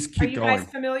 please keep going. Are you guys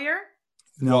familiar?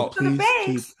 No. So the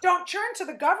banks don't turn to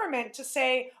the government to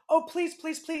say, oh, please,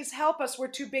 please, please help us. We're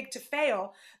too big to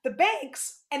fail. The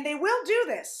banks, and they will do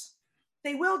this.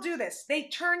 They will do this. They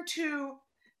turn to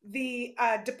the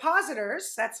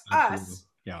depositors, that's us,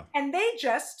 and they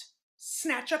just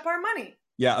snatch up our money.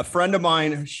 Yeah, a friend of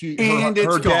mine, her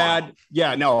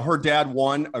dad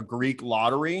won a Greek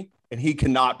lottery, and he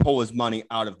cannot pull his money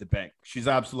out of the bank. She's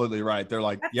absolutely right. They're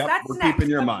like, we're keeping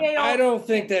your money. I don't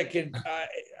think that can.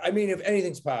 I mean, if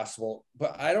anything's possible,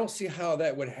 but I don't see how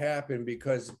that would happen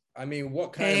because, I mean,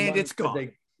 what kind of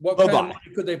money What kind of money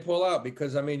could they pull out?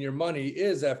 Because, I mean, your money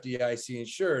is FDIC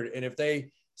insured. And if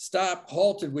they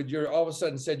halted with all of a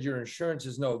sudden said your insurance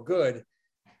is no good,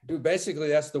 dude, basically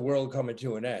that's the world coming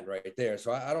to an end right there.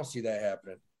 So I don't see that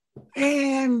happening.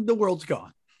 And the world's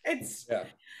gone.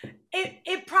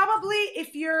 It probably,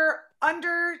 if you're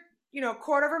under,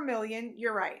 $250,000,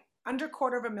 you're right. Under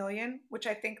 $250,000, which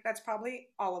I think that's probably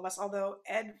all of us. Although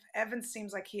Evan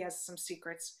seems like he has some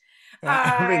secrets.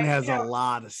 Evan has a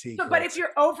lot of secrets. But if you're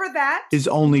over that, his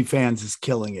OnlyFans is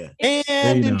killing it.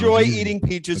 And enjoy eating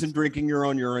peaches and drinking your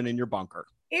own urine in your bunker.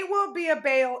 It will be a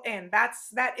bail in. That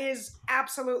is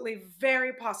absolutely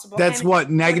very possible. That's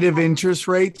negative interest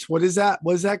rates. What is that?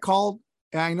 What is that called?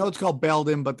 I know it's called bailed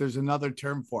in, but there's another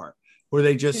term for it where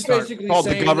they just basically called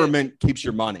the government keeps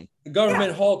your money. The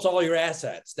government halts all your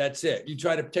assets. That's it. You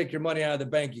try to take your money out of the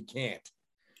bank, you can't.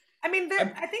 I mean,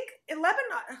 I think in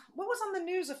Lebanon, what was on the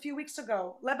news a few weeks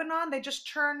ago? Lebanon, they just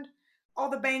turned all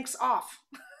the banks off.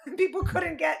 People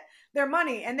couldn't get their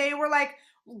money. And they were like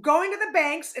going to the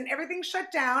banks and everything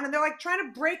shut down. And they're like trying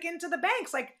to break into the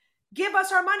banks. Like, give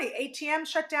us our money. ATM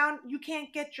shut down. You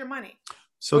can't get your money.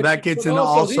 So that gets into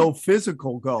also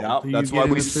physical gold. Yeah, that's why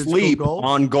we sleep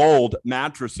on gold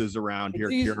mattresses around here.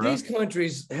 These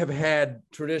countries have had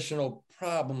traditional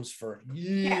problems for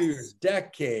years,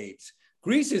 decades.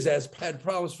 Greece has had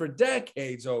problems for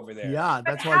decades over there. Yeah,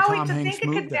 that's why Tom Hanks moved there. To think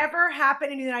it could never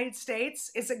happen in the United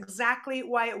States is exactly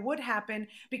why it would happen,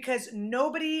 because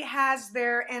nobody has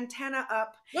their antenna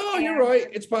up. No, you're right.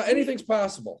 Anything's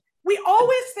possible. We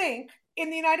always think in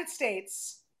the United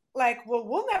States, like, well,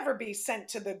 we'll never be sent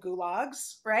to the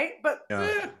gulags, right? But,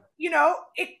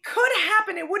 it could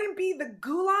happen. It wouldn't be the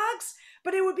gulags,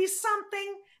 but it would be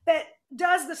something that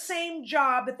does the same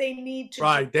job that they need to.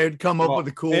 Right. They'd come up with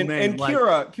a cool name. And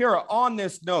Kira, on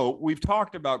this note, we've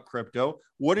talked about crypto.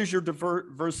 What does your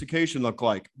diversification look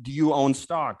like? Do you own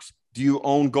stocks? Do you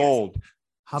own gold?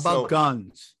 How about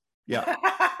guns? Yeah.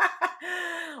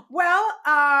 Well,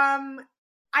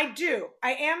 I do.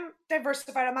 I am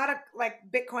diversified. I'm not a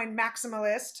Bitcoin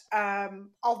maximalist.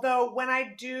 Although when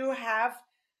I do have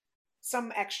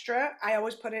some extra, I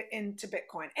always put it into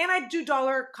Bitcoin, and I do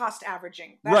dollar cost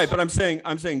averaging. Right, but I'm saying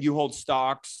you hold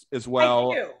stocks as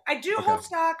well. I do hold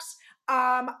stocks.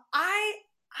 I'm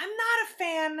not a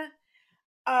fan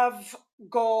of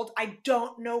gold. I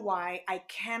don't know why. I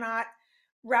cannot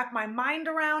wrap my mind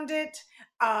around it.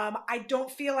 I don't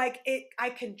feel like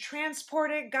I can transport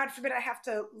it. God forbid I have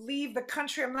to leave the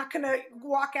country. I'm not going to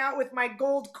walk out with my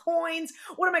gold coins.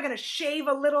 What am I going to shave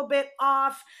a little bit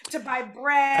off to buy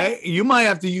bread? Hey, you might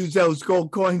have to use those gold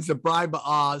coins to bribe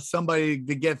somebody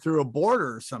to get through a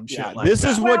border or some shit like that. This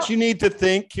is what you need to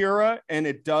think, Kira, and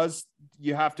it does.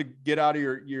 You have to get out of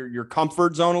your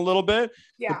comfort zone a little bit.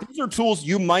 Yeah. But these are tools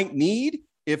you might need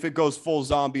if it goes full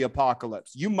zombie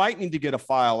apocalypse. You might need to get a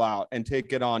file out and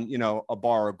take it on, a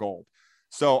bar of gold.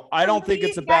 So I don't think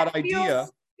it's a bad idea.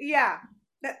 Yeah.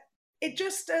 It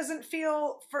just doesn't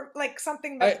feel for like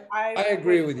something that I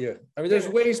agree with you. I mean, there's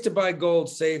ways to buy gold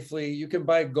safely. You can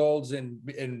buy golds in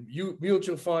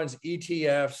mutual funds,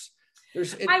 ETFs.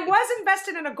 I was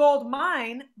invested in a gold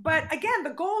mine, but again, the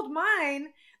gold mine,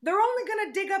 they're only going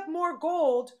to dig up more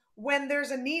gold when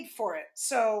there's a need for it.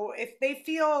 So if they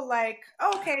feel like,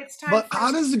 oh, okay, it's time. But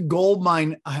how does the gold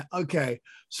mine? Okay,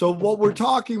 so what we're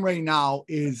talking right now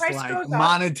is Price like goes up.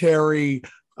 monetary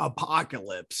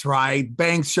apocalypse, right?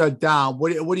 Banks shut down.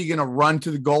 What are you going to run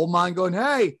to the gold mine going,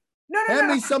 hey, hand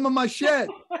me some of my shit?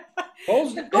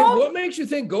 What makes you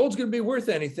think gold's going to be worth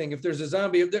anything if there's a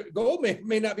zombie? Gold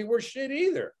may not be worth shit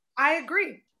either. I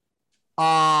agree.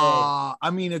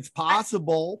 I mean, it's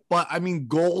possible, but I mean,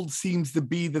 gold seems to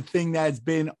be the thing that's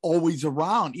been always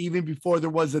around. Even before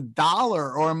there was a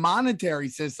dollar or a monetary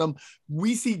system,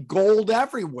 we see gold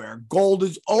everywhere. Gold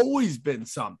has always been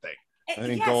something. I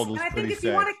think gold was pretty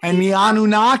safe. And the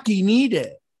Anunnaki need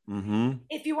it. Mm-hmm.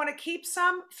 If you want to keep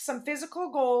some physical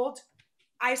gold,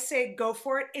 I say go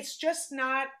for it. It's just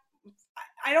not,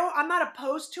 I'm not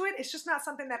opposed to it. It's just not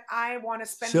something that I want to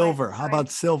spend. Silver. How about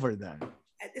silver then?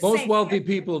 Most wealthy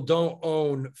people don't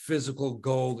own physical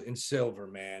gold and silver,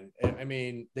 man. I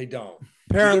mean, they don't.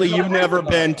 Apparently, you've never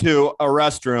been to a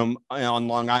restroom on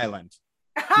Long Island.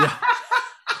 Yeah.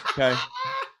 Okay.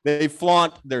 They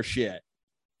flaunt their shit.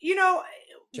 You know,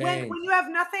 when you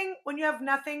have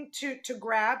nothing to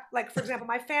grab, like for example,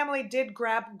 my family did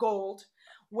grab gold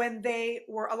when a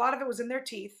lot of it was in their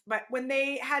teeth, but when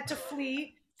they had to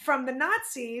flee from the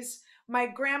Nazis, my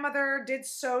grandmother did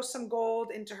sew some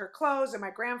gold into her clothes, and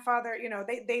my grandfather, you know,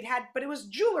 they'd had, but it was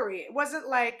jewelry. It wasn't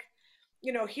like,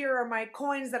 you know, here are my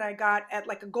coins that I got at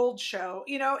like a gold show.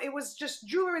 You know, it was just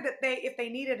jewelry that if they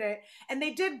needed it, and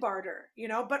they did barter, you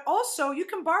know, but also you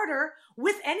can barter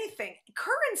with anything.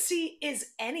 Currency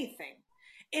is anything.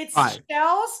 It's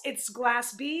shells, it's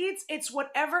glass beads, it's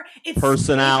whatever. It's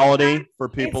personality for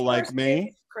people like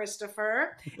me.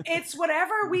 Christopher. It's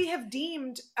whatever we have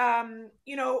deemed,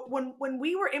 you know, when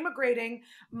we were immigrating,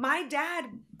 my dad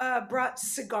brought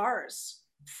cigars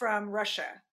from Russia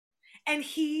and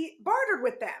he bartered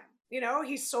with them. You know,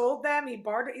 he sold them, he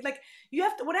bartered, like you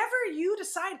have to, whatever you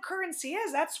decide currency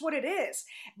is, that's what it is.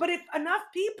 But if enough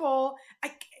people,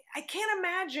 I can't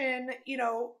imagine, you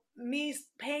know, me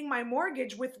paying my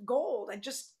mortgage with gold.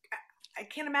 I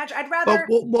can't imagine. I'd rather.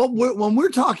 But when we're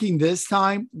talking this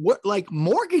time, what like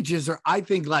mortgages are? I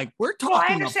think like we're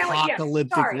talking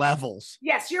apocalyptic levels.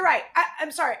 Yes, you're right.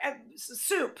 I'm sorry.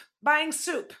 Buying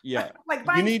soup. Yeah, like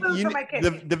buying food for my kids.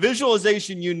 The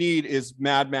visualization you need is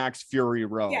Mad Max Fury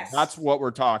Road. Yes. That's what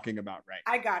we're talking about, right?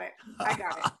 I got it.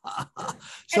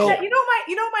 So and you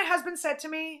know what my husband said to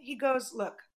me? He goes,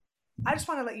 "Look, I just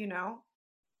want to let you know,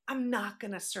 I'm not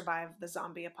gonna survive the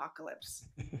zombie apocalypse."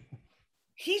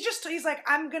 He's like,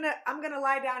 I'm gonna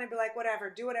lie down and be like, whatever,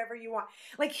 do whatever you want.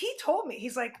 Like he told me,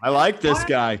 he's like, I like this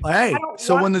guy. Hey,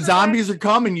 so when the zombies are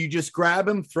coming, you just grab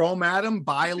them, throw them at them,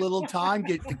 buy a little time,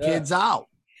 get the kids out.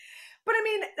 But I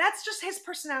mean, that's just his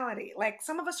personality. Like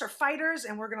some of us are fighters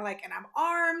and we're gonna like, and I'm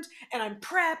armed and I'm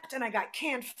prepped and I got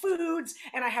canned foods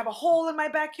and I have a hole in my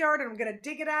backyard and I'm gonna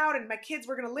dig it out and my kids,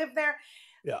 we're gonna live there.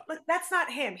 Yeah. But that's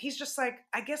not him. He's just like,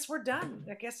 I guess we're done.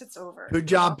 I guess it's over. Good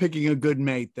job picking a good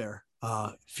mate there.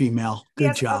 Female.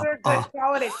 Good job. Good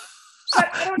qualities. But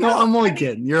I don't know. No, I'm only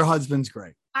kidding. Your husband's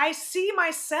great. I see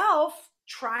myself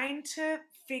trying to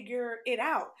figure it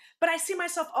out, but I see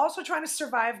myself also trying to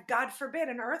survive, God forbid,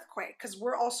 an earthquake, because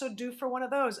we're also due for one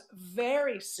of those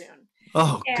very soon.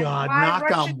 Oh, and God,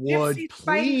 knock on wood.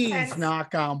 Please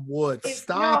knock on wood.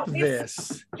 Stop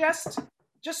this.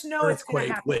 Just know it's going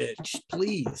to happen. Witch,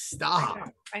 please stop.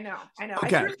 I know.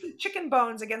 Okay. I threw some chicken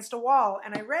bones against a wall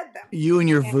and I read them. You and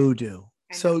your voodoo.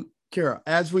 So, Kira,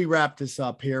 as we wrap this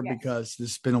up here, because this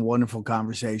has been a wonderful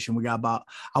conversation,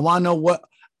 I want to know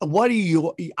what do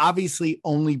you obviously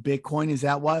only Bitcoin? Is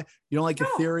that why you don't like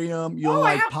Ethereum? You don't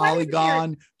like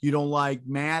Polygon? You don't like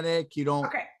Matic? You don't.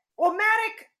 Okay. Well,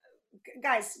 Matic,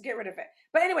 guys, get rid of it.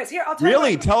 But anyways, here I'll tell you.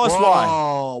 Really? Tell us why.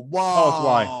 Tell us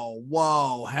why.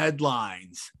 Whoa!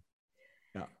 Headlines.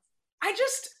 Yeah.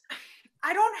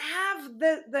 I don't have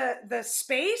the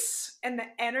space and the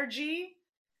energy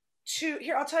to.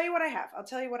 Here, I'll tell you what I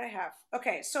have.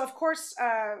 Okay, so of course,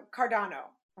 Cardano.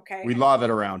 Okay. We love it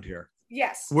around here.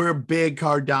 Yes. We're big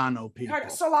Cardano people.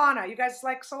 Solana. You guys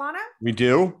like Solana? We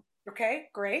do. Okay,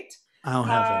 great. I don't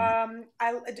have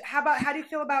any. How do you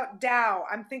feel about DAO?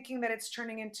 I'm thinking that it's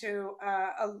turning into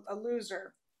a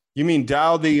loser. You mean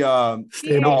DAO, the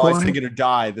stable no, coin? I was thinking of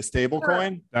DAI, the stable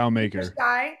coin? DAO maker. There's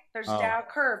DAI, there's DAO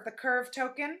Curve, the Curve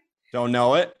token. Don't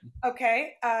know it.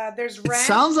 Okay. There's It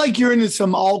sounds like you're into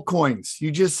some altcoins.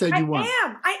 You just said you want.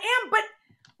 I am, but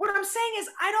what I'm I'm saying is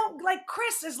I don't like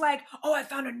Chris is like, oh, I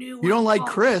found a new one. You don't like called-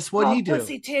 Chris? What'd he called do?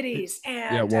 Pussy titties,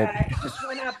 and Yeah, well- it just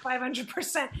went up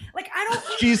 500%. Like I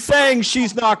don't. She's saying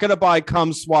she's not going to buy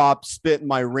cum swap, spit in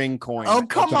my ring coin. Oh,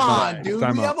 come Time on, out. dude.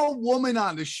 Time We out. have a woman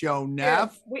on the show,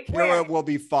 Neff. Kira will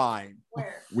be fine.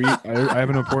 Where? I have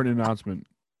an important announcement.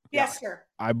 Yes, sir.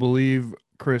 I believe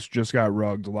Chris just got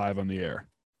rugged live on the air.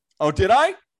 Oh, did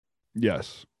I?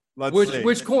 Yes. Let's see.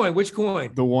 Which coin? Which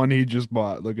coin? The one he just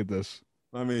bought. Look at this.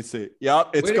 Let me see.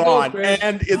 Yep, it's Way to go, gone. Chris.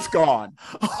 And it's gone.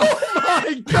 Oh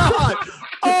my God.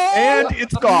 Oh And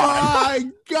it's gone. my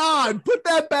God. Put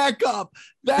that back up.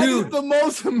 That is Dude. the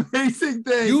most amazing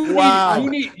thing. You Wow.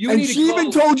 need. You and need she to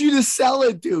even call- told you to sell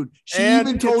it, dude. She And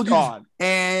even it's told you. gone.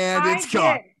 And I it's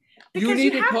gone. did. Because need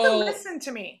you to have call- to listen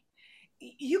to me.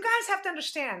 You guys have to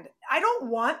understand. I don't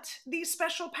want these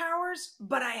special powers,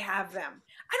 but I have them.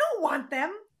 I don't want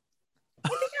them. You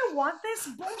think I want this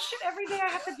bullshit every day? I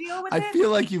have to deal with I it.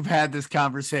 feel like you've had this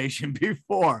conversation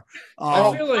before.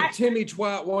 I feel like Timmy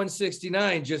Twat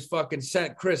 169 just fucking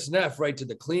sent Chris Neff right to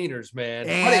the cleaners, man.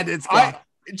 and it's gone.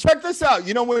 Check this out.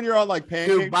 You know when you're on like pancake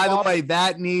Dude, by the Swap? way,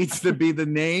 that needs to be the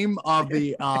name of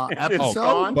the episode.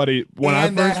 gone. Buddy, when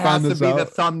and I that first has found to this be the out,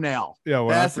 thumbnail. yeah, when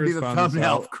That I has to be first the found this thumbnail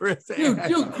out, of Chris.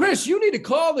 Dude, Chris, you need to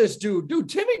call this dude. Dude,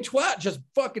 Timmy Twat just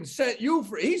fucking sent you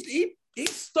for he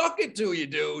stuck it to you,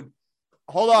 dude.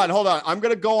 Hold on. I'm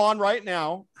going to go on right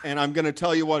now and I'm going to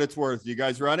tell you what it's worth. You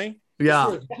guys ready?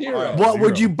 Yeah. Zero. What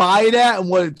would you buy it at and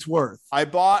what it's worth? I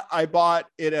bought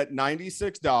it at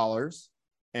 $96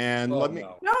 and Oh, let me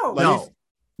no. No. Let No. me-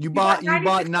 You bought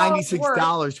bought $96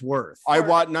 $96 worth. I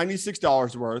bought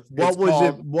 $96 worth. What It's was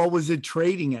called- it? What was it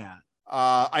trading at?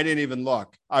 I didn't even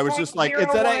look. I was just like,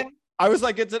 it's at 0.01. I was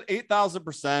like, it's at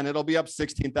 8,000%. It'll be up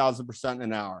 16,000% in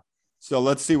an hour. So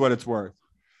let's see what it's worth.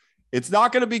 It's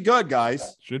not going to be good,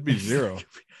 guys. should be zero.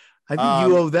 I think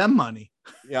you owe them money.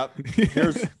 Yep.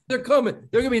 Here's They're coming.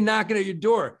 They're gonna be knocking at your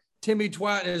door. Timmy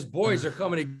Twat and his boys are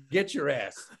coming to get your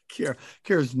ass.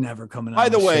 Kira's never coming. by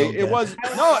on the the way, show, it Dad. was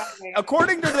no,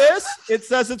 according to this, it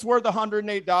says it's worth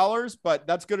 $108, but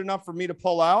that's good enough for me to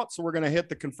pull out. So we're going to hit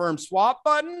the confirm swap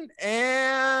button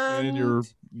and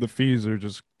The fees are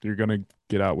just you're gonna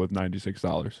get out with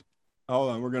 $96. hold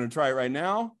on, we're going to try it right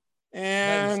now.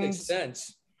 And 96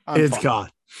 cents. It's fine. gone.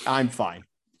 I'm fine.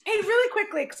 Hey, really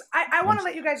quickly, because I want to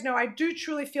let you guys know I do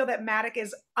truly feel that Matic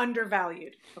is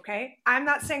undervalued. Okay, I'm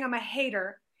not saying I'm a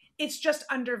hater. It's just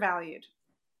undervalued,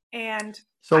 and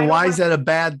So I don't why wanna- is that a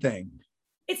bad thing?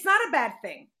 it's not a bad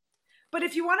thing. But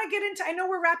if you want to get into, I know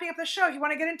we're wrapping up the show. If you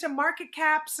want to get into market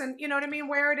caps and you know what I mean,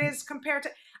 where it is compared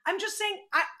to, I'm just saying,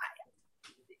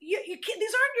 you can't.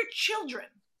 These aren't your children.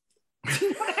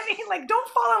 You know what I mean? Like, don't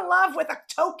fall in love with a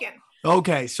token.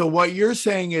 Okay, so what you're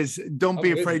saying is don't be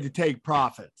I'm with afraid you. to take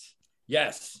profits.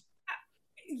 Yes.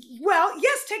 Well,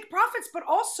 yes, take profits, but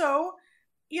also,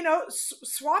 you know,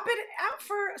 swap it out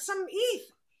for some ETH.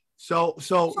 So here's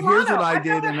Solano, what I I'd did,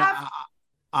 rather and have-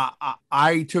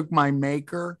 I took my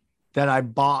maker that I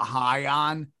bought high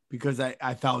on because I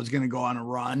thought it was going to go on a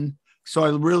run. So I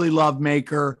really love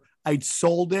maker. I'd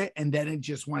sold it and then it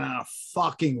just went on a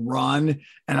fucking run.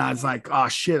 And I was like, oh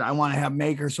shit, I want to have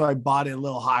maker. So I bought it a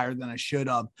little higher than I should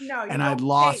have. No, you And I'd don't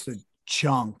lost chase. a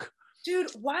chunk. Dude,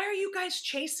 why are you guys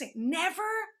chasing? Never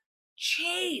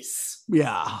chase.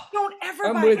 Yeah. Don't ever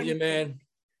I'm buy with anything. you, man.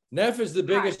 Neff is the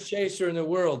biggest chaser in the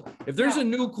world. If there's Yeah. a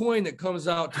new coin that comes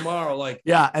out tomorrow, like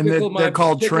Yeah. And Tickle they're my-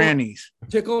 called tickle- trannies.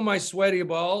 tickle my sweaty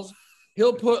balls,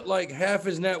 he'll put like half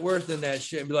his net worth in that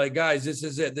shit and be like, guys, this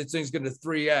is it. This thing's going to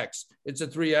 3X. It's a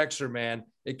 3Xer, man.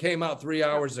 It came out 3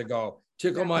 hours ago.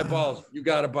 Tickle my balls. You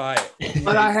got to buy it.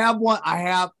 But I have one. I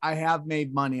have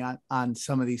made money on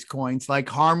some of these coins, like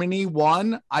Harmony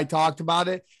One. I talked about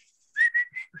it.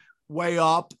 Way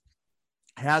up,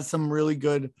 has some really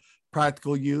good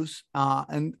practical use,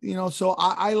 and you know, so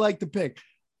I like to pick.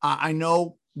 I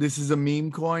know this is a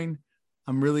meme coin.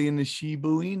 I'm really into Shibu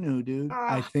Inu, dude.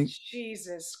 I Oh, think.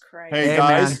 Jesus Christ. Hey, Hey,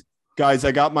 guys, man.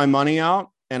 I got my money out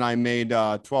and I made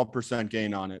 12%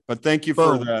 gain on it. But thank you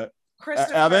for Boom. the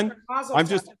Christopher, Evan, Mazel I'm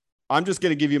tov. just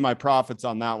going to give you my profits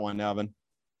on that one, Evan.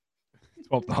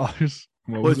 $12.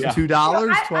 What Was was it it? $2? I'm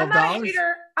not $12? a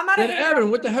hater. I'm not a Then hater.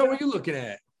 Evan, what the hell were you looking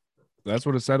at? That's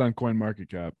what it said on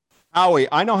CoinMarketCap. Howie,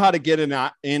 I know how to get in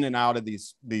and out of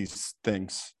these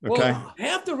things. Okay. Well,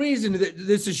 half the reason that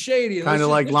this is shady, and Kinda this is-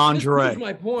 like this lingerie. proves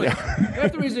my point.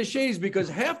 Half the reason it's shady is because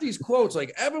half these quotes,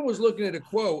 like Evan was looking at a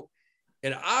quote,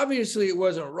 and obviously it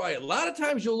wasn't right. A lot of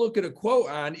times you'll look at a quote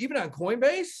even on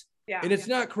Coinbase, Yeah. and it's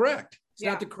not correct. It's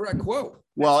not the correct quote.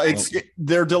 Well,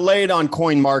 they're delayed on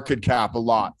CoinMarketCap a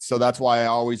lot. So that's why I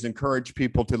always encourage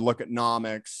people to look at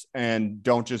Nomics and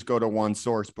don't just go to one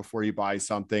source before you buy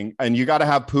something. And you got to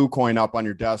have PooCoin up on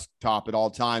your desktop at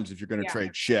all times if you're going to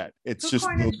trade shit. It's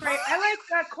PooCoin is great. I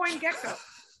like CoinGecko.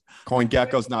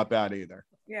 CoinGecko's not bad either.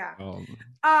 Yeah. Oh.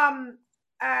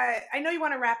 I know you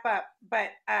want to wrap up, but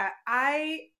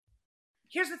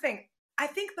here's the thing. I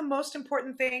think the most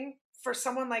important thing for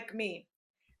someone like me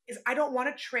is I don't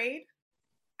want to trade.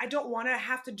 I don't want to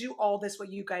have to do all this,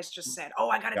 what you guys just said. Oh,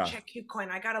 I got to check KuCoin.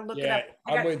 I got to look it up.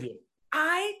 I'm with you.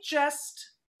 I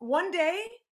just, one day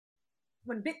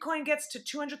when Bitcoin gets to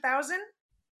 200,000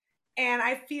 and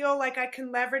I feel like I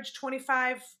can leverage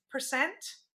 25%,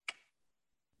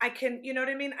 I can, you know what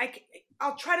I mean?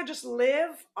 I'll try to just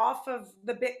live off of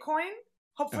the Bitcoin.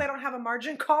 Hopefully I don't have a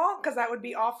margin call because that would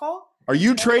be awful. Are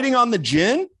you trading on the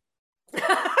gin? What?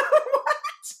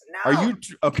 No. Are you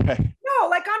okay? No,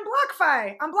 like on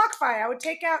BlockFi. On BlockFi, I would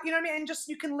take out, you know what I mean? And just,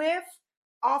 you can live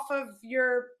off of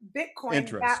your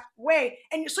Bitcoin that way.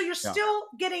 And so you're still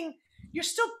you're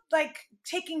still like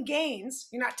taking gains.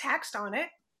 You're not taxed on it.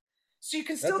 So you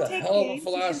can still take gains. That's a hell of a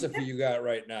philosophy you got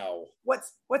right now.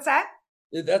 What's that?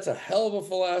 That's a hell of a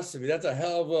philosophy. That's a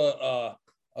hell of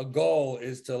a goal,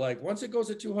 is to, like, once it goes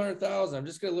to 200,000, I'm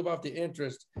just going to live off the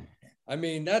interest. I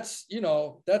mean, that's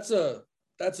a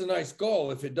nice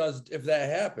goal if that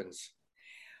happens.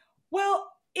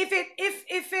 Well,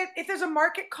 if there's a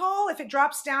market call, if it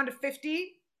drops down to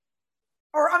 50,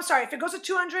 or I'm sorry, if it goes to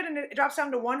 200 and it drops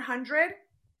down to 100,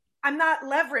 I'm not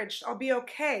leveraged. I'll be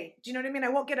okay. Do you know what I mean? I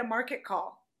won't get a market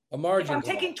call. A margin. I'm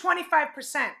taking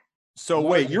 25%. So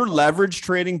wait, you're leverage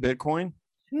trading Bitcoin?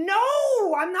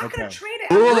 No, I'm not going to trade it.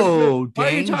 Oh, why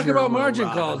are you talking about margin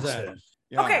calls then?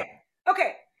 Yeah.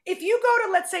 Okay. If you go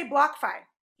to, let's say, BlockFi,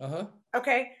 Uh-huh.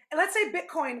 okay, and let's say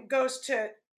Bitcoin goes to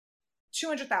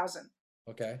 200,000.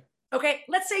 Okay. Okay,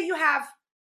 let's say you have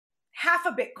half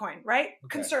a Bitcoin, right? Okay.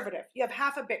 Conservative. You have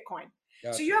half a Bitcoin.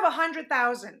 Gotcha. So you have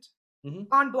 100,000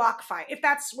 on BlockFi, if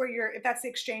that's the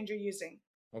exchange you're using.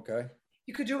 Okay.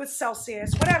 You could do it with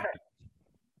Celsius, whatever.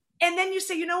 And then you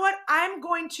say, you know what? I'm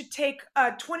going to take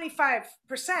 25%.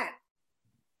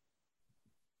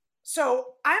 So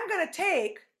I'm going to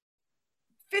take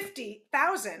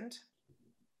 50,000.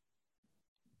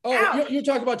 Oh, you're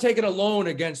talking about taking a loan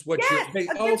against what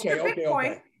against your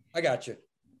Bitcoin. Okay. I got you.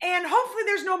 And hopefully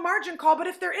there's no margin call, but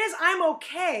if there is, I'm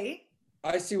okay.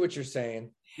 I see what you're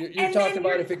saying. You're talking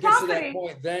about if it gets to that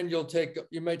point, then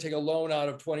you may take a loan out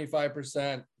of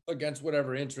 25% against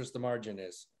whatever interest the margin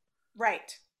is.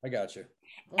 Right. I got you.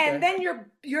 Okay. And then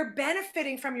you're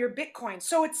benefiting from your Bitcoin.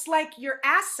 So it's like your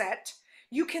asset,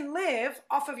 you can live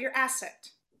off of your asset.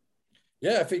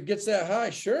 Yeah, if it gets that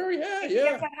high, sure. Yeah. It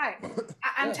gets that high.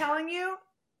 I'm telling you,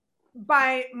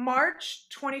 by March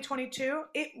 2022,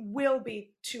 it will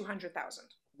be 200,000.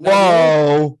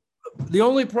 Whoa. The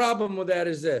only problem with that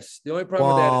is this.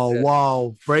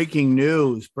 Whoa. Breaking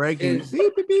news. Beep, beep,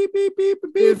 beep, beep, beep,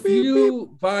 beep, If beep,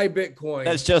 you buy Bitcoin.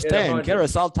 That's just in. Kira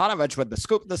Saltanovich with the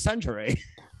scoop of the century.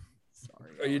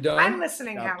 Sorry. Are you done? I'm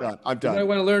listening, Howard. I'm done. I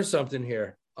want to learn something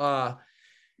here.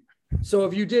 So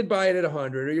if you did buy it at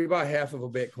 100, or you buy half of a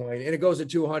Bitcoin and it goes to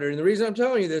 200, and the reason I'm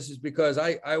telling you this is because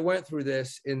I went through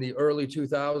this in the early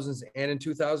 2000s and in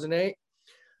 2008.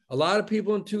 A lot of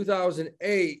people in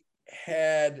 2008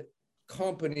 had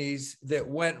companies that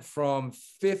went from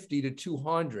 50 to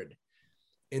 200,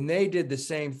 and they did the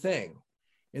same thing.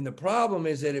 And the problem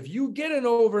is that if you get an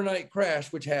overnight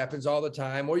crash, which happens all the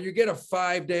time, or you get a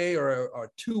 5-day or a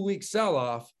 2-week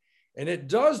sell-off, and it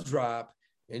does drop,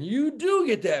 and you do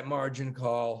get that margin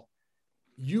call,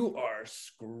 you are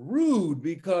screwed,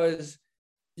 because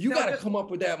you got to come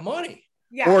up with that money.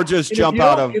 Yeah. Or just jump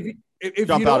out of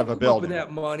a building. With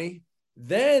that money,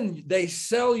 then they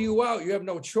sell you out. You have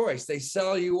no choice. They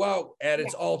sell you out at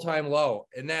its all-time low,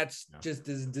 and that's just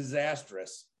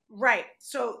disastrous. Right.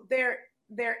 So there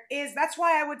is. That's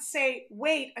why I would say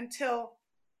wait until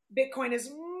Bitcoin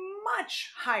is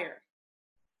much higher.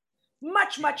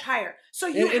 Much higher. So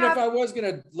and if I was going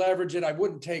to leverage it, I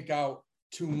wouldn't take out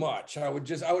too much. I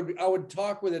would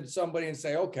talk with somebody and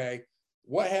say, okay,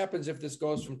 what happens if this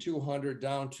goes from 200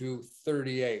 down to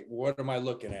 38? What am I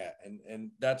looking at? And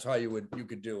that's how you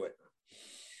could do it.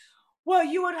 Well,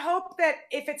 you would hope that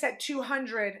if it's at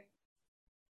 200,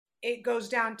 it goes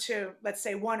down to, let's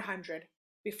say, 100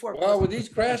 before. Well, with these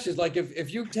crashes, like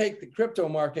if you take the crypto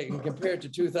market and compare it to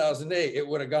 2008, it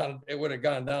would have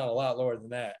gone down a lot lower than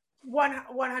that.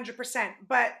 100%.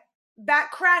 But that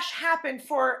crash happened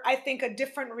for, I think, a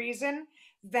different reason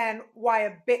than why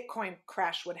a Bitcoin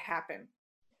crash would happen.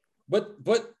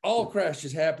 But all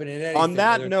crashes happen in anything. On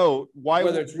that note,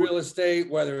 whether it's real estate,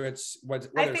 whether it's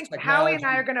I think Howie and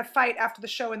I are going to fight after the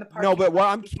show in the park. No, but what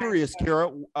I'm curious, Kara,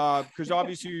 because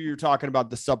obviously you're talking about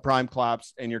the subprime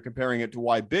collapse and you're comparing it to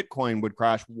why Bitcoin would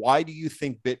crash. Why do you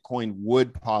think Bitcoin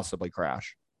would possibly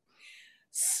crash?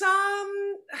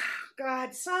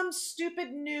 Some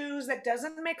stupid news that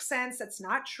doesn't make sense. That's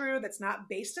not true. That's not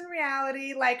based in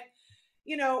reality. Like,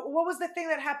 you know, what was the thing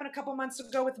that happened a couple months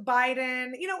ago with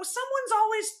Biden? You know, someone's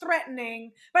always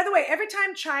threatening. By the way, every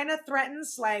time China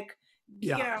threatens, like,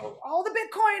 you know, all the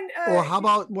Bitcoin. Or how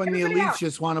about when the elites out.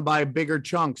 just want to buy a bigger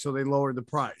chunk so they lower the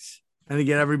price and they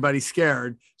get everybody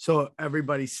scared. So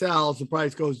everybody sells, the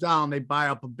price goes down, they buy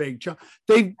up a big chunk.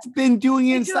 They've been doing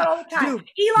it do it all the time. Dude,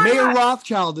 Elon Mayor Musk.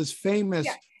 Rothschild is famous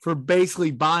Yeah. for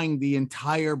basically buying the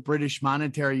entire British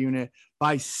monetary unit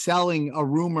by selling a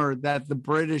rumor that the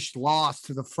British lost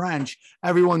to the French.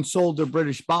 Everyone sold their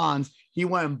British bonds. He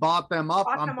went and bought them up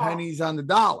Bought on them all. pennies on the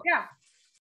dollar. Yeah.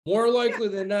 More likely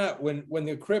than not, when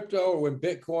the crypto or when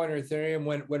Bitcoin or Ethereum,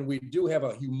 when we do have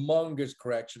a humongous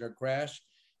correction or crash,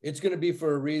 it's going to be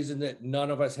for a reason that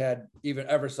none of us had even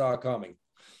ever saw coming.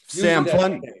 Sam, Usually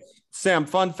that's the case.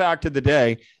 fun fact of the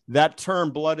day, that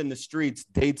term blood in the streets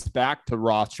dates back to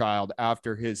Rothschild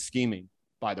after his scheming,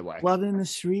 by the way. Blood in the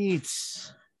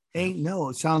streets.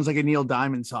 It sounds like a Neil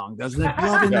Diamond song, doesn't it?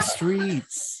 Blood in the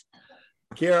streets.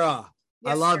 Kira, I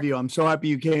Yes, love sir. you. I'm so happy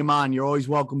you came on. You're always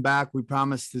welcome back. We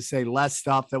promise to say less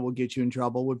stuff that will get you in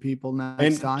trouble with people next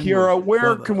And time. Kira, where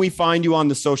Love it. can we find you on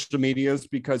the social medias?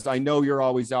 Because I know you're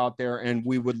always out there and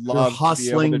we would love to be able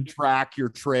hustling. to track your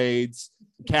trades.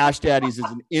 Cash Daddies is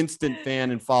an instant fan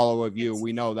and follow of you.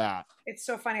 We know that. It's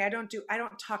so funny. I don't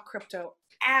talk crypto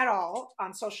at all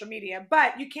on social media,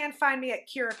 but you can find me at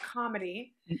Kira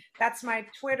Comedy. That's my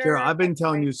Twitter. Kira, I've been That's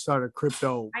telling my- you to start a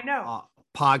crypto I know.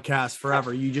 podcast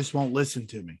forever. You just won't listen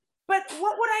to me. But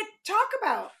what would I talk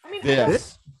about? I mean,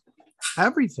 This.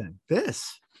 Everything.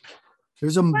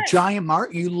 There's a Right. giant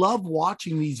market. You love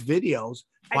watching these videos.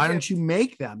 I Why do. don't you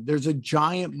make them? There's a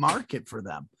giant market for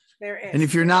them. there is. And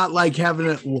if you're not like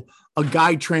having a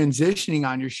guy transitioning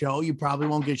on your show, you probably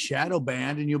won't get shadow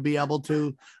banned and you'll be able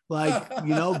to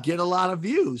get a lot of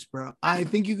views, bro. I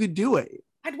think you could do it.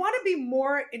 I'd want to be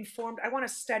more informed. I want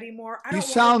to study more. I You don't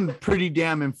sound pretty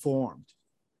damn informed.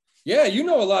 Yeah, you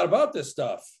know a lot about this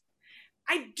stuff.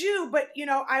 I do, but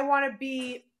I want to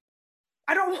be.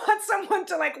 I don't want someone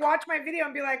to like watch my video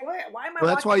and be like, "Why am I?" Well,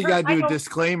 that's why you watching got to her?" do I a go,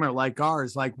 disclaimer like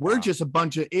ours. Like, we're just a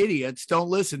bunch of idiots. Don't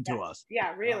listen to us.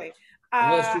 Yeah, really.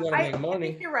 Unless you wanna make I money.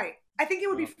 think you're right. I think it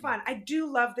would be fun. I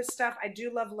do love this stuff. I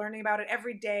do love learning about it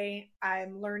every day.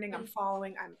 I'm learning. I'm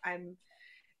following. I'm.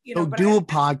 So but do I- a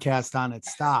podcast on it.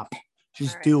 Stop.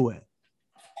 Just All right. do it.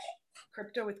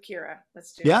 Crypto with Kira.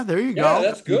 Let's do. Yeah, it. there you Yeah, go.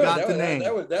 that's You good. got That the would,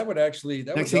 name. that would actually.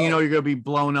 That Next would thing you go. know, you're going to be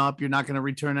blown up. You're not going to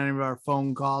return any of our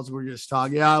phone calls. We're just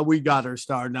talking. Yeah, we got her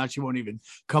started. Now she won't even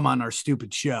come on our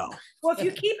stupid show. Well, if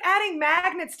you keep adding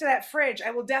magnets to that fridge,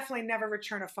 I will definitely never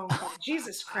return a phone call.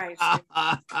 Jesus Christ!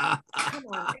 Come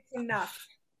on, it's enough.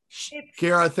 It's,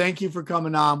 Kira, thank you for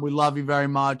coming on. We love you very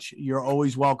much. You're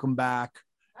always welcome back.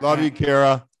 Love you,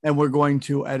 Kara. And we're going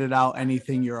to edit out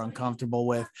anything you're uncomfortable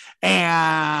with.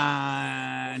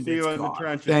 And See you it's in the gone.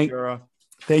 trenches, Kara.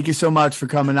 Thank you so much for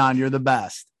coming on. You're the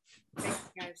best. thanks,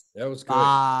 guys. That was good.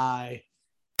 Bye.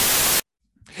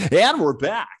 And we're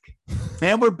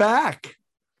back.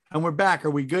 And we're back. Are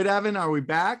we good, Evan? Are we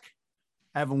back?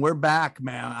 Evan, we're back,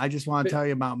 man. I just want to tell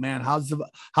you about, man, how's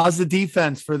the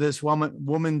defense for this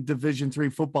woman Division III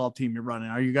football team you're running?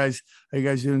 Are you guys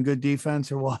doing good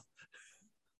defense or what?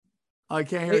 I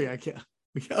can't hear you. I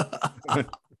can't.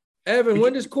 Evan,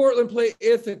 when does Cortland play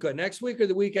Ithaca? Next week or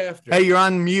the week after? Hey, you're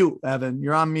on mute, Evan.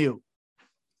 You're on mute.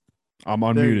 I'm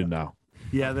There you unmuted go. now.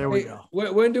 Yeah, there we Hey,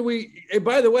 go. when do we? Hey,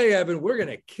 by the way, Evan, we're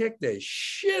gonna kick the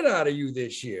shit out of you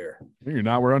this year. No, you're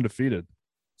not. We're undefeated.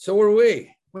 So are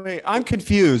we. Wait, I'm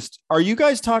confused. Are you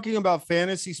guys talking about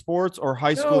fantasy sports or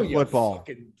high school you football?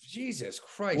 fucking- Jesus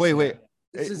Christ. Wait, man. wait.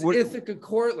 This is What- Ithaca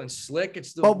Cortland, Slick.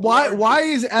 It's the But why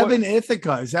largest- is Evan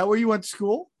Ithaca? Is that where you went to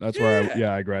school? That's where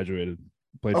Yeah. I graduated.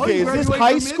 Played Okay, you is this graduated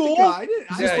high from school? Ithaca. I didn't- Is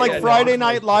I this Yeah, like yeah, Friday no,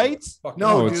 Night Lights? Fucking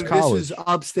No, No, dude, it's this college. is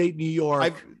upstate New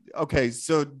York. Okay,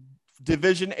 so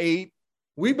Division 8.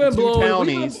 We've been Two blowing.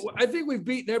 townies. I think we've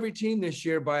beaten every team this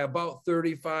year by about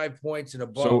 35 points and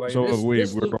above. So I so mean, have we.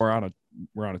 this looks- We're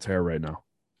on a tear right now.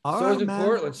 All so right, is it man.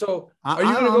 Cortland. So I- are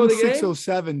you going to I'm go to the game?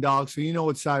 607, dog. So you know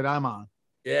what side I'm on.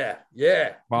 Yeah, yeah.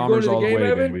 You Bombers going all to the the game,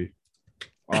 way, Evan?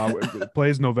 baby. It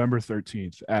plays November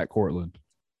 13th at Cortland.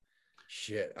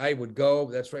 Shit, I would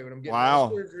go. That's right when I'm getting Wow.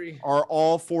 my surgery. Are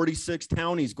all 46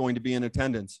 townies going to be in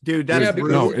attendance? Dude, that's Yeah, rude.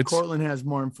 because- No, it's- Cortland has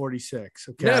more than 46.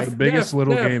 Okay. Neff- The biggest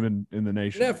little Neff. game in the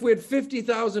nation. Neff, we had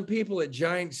 50,000 people at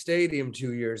Giant Stadium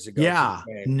 2 years ago. Yeah, for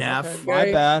the game. Neff. My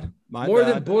Okay. bad. My More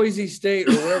bad. than Boise State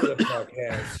or whatever the fuck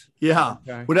has. Yeah.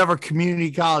 Okay. Whatever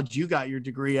community college you got your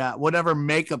degree at, whatever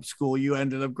makeup school you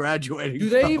ended up graduating. Do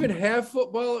they from. even have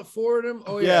football at Fordham?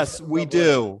 Oh, yeah. Yes, we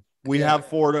do. We Yeah. have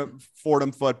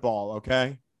Fordham football.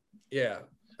 Okay. Yeah.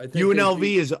 I think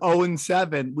UNLV they- is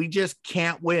 0-7. We just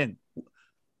can't win.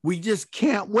 We just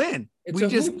can't win. It's We a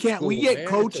just hoop can't. We school, get man.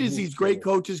 It's a coaches, hoop these great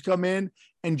school. coaches come in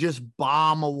and just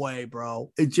bomb away,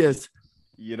 bro. It just,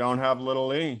 You don't have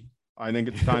Little E. I think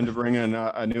it's time to bring in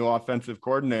a new offensive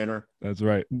coordinator. That's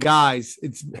right. guys,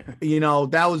 it's,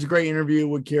 that was a great interview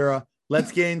with Kira.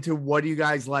 Let's get into what do you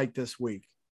guys like this week?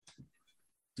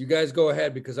 You guys go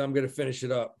ahead because I'm going to finish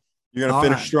it up. You're gonna All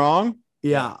finish right. strong.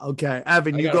 Yeah. Okay.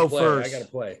 Evan, I you gotta go play. first. I got to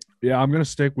play. Yeah, I'm gonna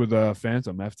stick with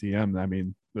Phantom FTM. I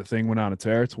mean, the thing went on a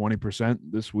tear, 20%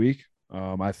 this week.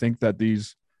 I think that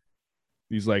these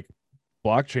like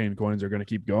blockchain coins are gonna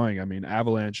keep going. I mean,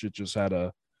 Avalanche it just had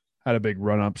a big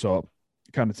run up, so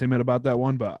kind of timid about that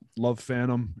one, but love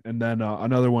Phantom. And then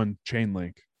another one,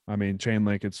 Chainlink. I mean,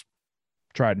 Chainlink, it's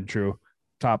tried and true,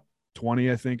 top 20,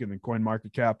 I think, in the coin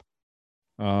market cap.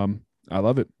 I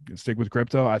love it. Stick with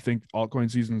crypto. I think altcoin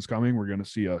season is coming. We're going to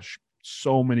see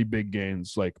so many big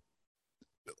gains, like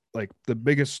the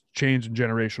biggest change in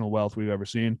generational wealth we've ever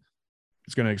seen.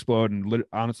 It's going to explode, and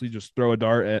honestly, just throw a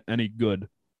dart at any good,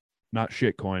 not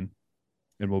shit coin,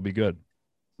 and we'll be good.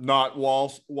 Not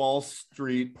Wall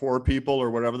Street poor people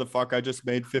or whatever the fuck I just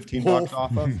made $15 Wolf.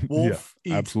 off of. Wolf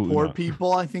eats absolutely poor not.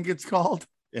 people, I think it's called.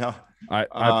 Yeah. I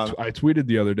tweeted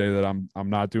the other day that I'm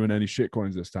not doing any shit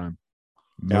coins this time.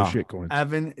 No Yeah. shit coins.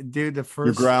 Evan, dude, the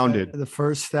first grounded. The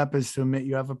first step is to admit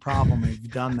you have a problem. You've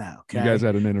done that. Okay. You guys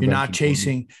had an intervention. You're not for me.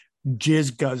 chasing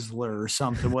Jizz Guzzler or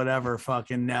something, whatever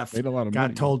fucking Neff Made a lot of got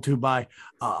money. told to by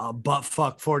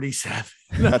Buttfuck 47.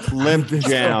 That's Limp This-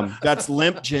 Jam. That's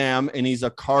Limp Jam, and he's a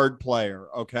card player.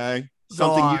 Okay. Go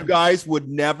Something on. you guys would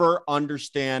never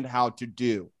understand how to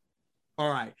do. All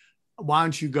right. Why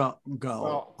don't you go?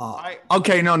 Well,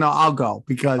 Okay, no, I'll go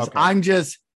because Okay. I'm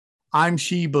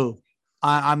Shibu.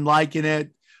 I'm liking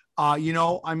it. I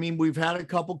mean, we've had a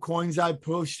couple coins I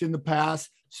pushed in the past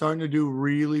starting to do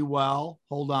really well.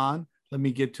 Hold on. Let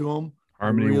me get to them.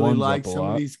 Harmony I really One's like up a some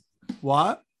lot. of these.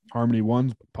 What? Harmony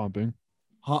One's pumping.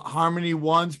 Harmony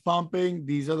One's pumping.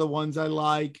 These are the ones I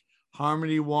like.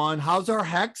 Harmony One. How's our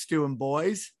Hex doing,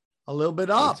 boys? A little bit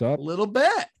up. It's up. A little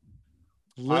bit.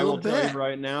 I Little will tell bit. you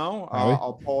right now. Really?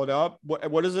 I'll pull it up.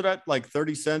 What is it at? Like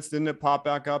 30 cents? Didn't it pop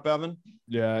back up, Evan?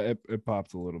 Yeah, it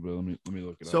popped a little bit. Let me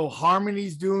look it So up.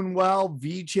 Harmony's doing well.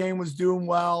 V Chain was doing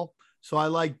well. So I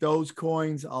like those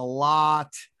coins a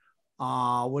lot.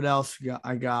 What else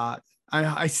I got?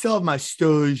 I still have my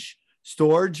storage.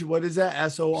 What is that?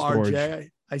 SORJ.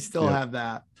 I still Yeah. have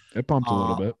that. It pumped a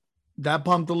little bit. That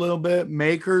pumped a little bit.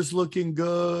 Maker's looking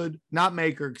good. Not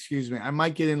Maker, excuse me. I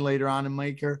might get in later on in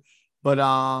Maker. But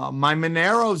my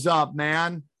Monero's up,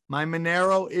 man. My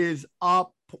Monero is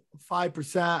up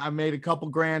 5%. I made a couple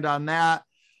grand on that.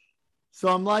 So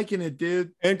I'm liking it,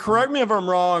 dude. And correct me if I'm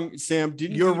wrong, Sam.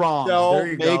 Didn't You're you wrong. sell There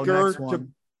you go. Maker Next to,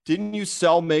 one. didn't you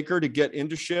sell Maker to get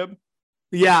into SHIB?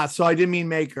 Yeah, so I didn't mean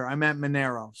Maker. I meant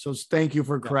Monero. So thank you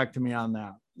for correcting me on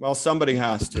that. Well, somebody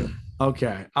has to.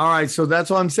 Okay. All right. So that's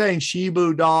what I'm saying.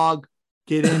 Shibu dog.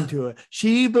 Get into it.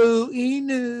 Shibu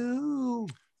Inu.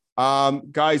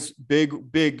 Guys,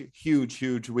 big,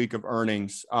 huge week of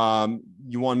earnings.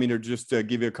 You want me to just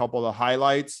give you a couple of the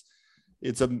highlights?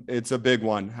 It's a big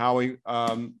one. Howie,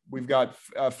 we've got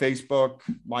Facebook,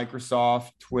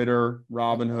 Microsoft, Twitter,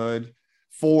 Robinhood,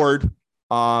 Ford,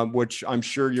 which I'm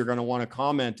sure you're going to want to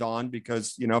comment on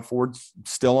because Ford's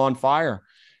still on fire,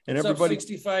 and It's everybody. up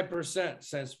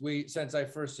 65% since I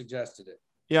first suggested it.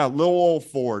 Yeah, little old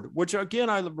Ford, which again,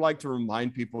 I would like to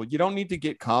remind people, you don't need to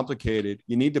get complicated.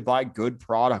 You need to buy good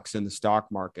products in the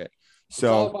stock market. It's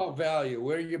all So about value,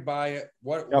 where you buy it,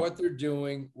 what they're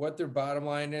doing, what their bottom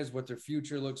line is, what their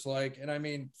future looks like. And I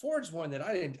mean, Ford's one that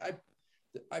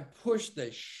I pushed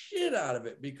the shit out of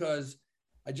it because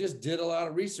I just did a lot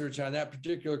of research on that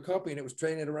particular company and it was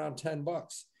trading at around $10.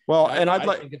 well, I and I'd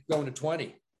like, think it's going to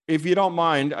 20. if you don't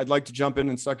mind, I'd like to jump in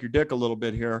and suck your dick a little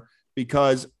bit here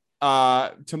because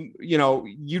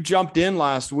you jumped in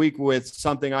last week with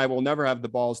something I will never have the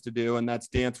balls to do, and that's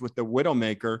dance with the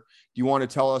Widowmaker. Do you want to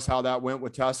tell us how that went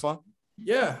with Tesla?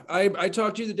 Yeah, I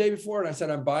talked to you the day before and I said,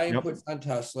 I'm buying Yep. puts on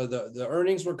Tesla. The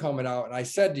earnings were coming out. And I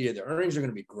said to you, the earnings are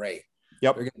going to be great.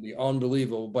 Yep. They're going to be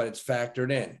unbelievable, but it's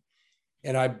factored in.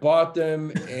 and I bought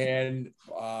them. And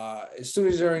as soon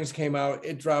as earnings came out,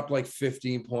 it dropped like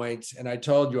 15 points. And I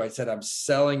told you, I said, I'm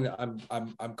selling.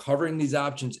 I'm covering these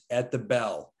options at the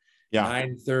bell,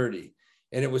 9:30.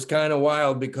 And it was kind of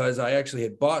wild because I actually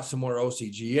had bought some more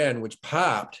OCGN, which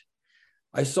popped.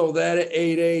 I sold that at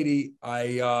 880.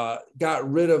 I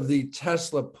got rid of the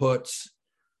Tesla puts.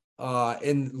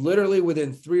 And literally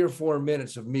within 3 or 4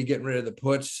 minutes of me getting rid of the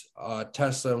puts,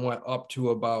 Tesla went up to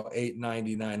about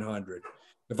 890, 900.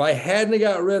 If I hadn't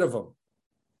got rid of them,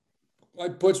 my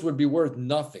puts would be worth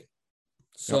nothing.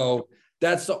 So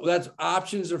that's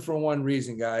options are for one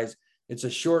reason, guys. It's a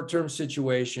short-term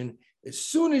situation. As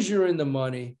soon as you're in the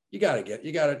money, you got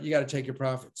to take your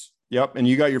profits. Yep. And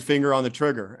you got your finger on the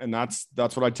trigger. And that's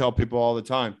what I tell people all the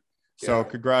time. So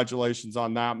congratulations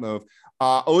on that move.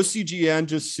 OCGN,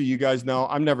 just so you guys know,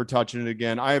 I'm never touching it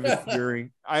again. I have a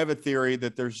theory.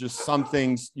 That there's just some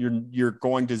things you're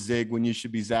going to zig when you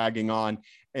should be zagging on.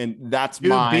 And that's be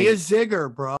a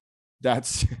zigger, bro.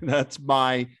 That's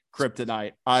my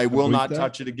kryptonite. I will not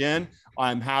touch it again.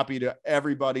 I'm happy to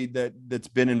everybody that's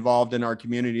been involved in our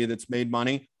community that's made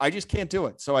money. I just can't do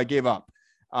it. So I gave up.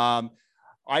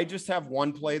 I just have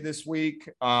one play this week.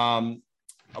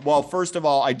 Well, first of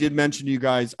all, I did mention to you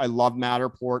guys, I love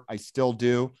Matterport. I still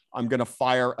do. I'm going to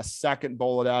fire a second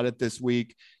bullet at it this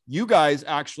week. You guys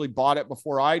actually bought it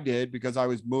before I did because I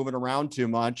was moving around too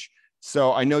much.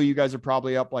 So I know you guys are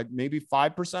probably up like maybe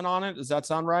 5% on it. Does that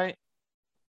sound right?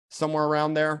 Somewhere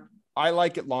around there. I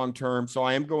like it long-term. So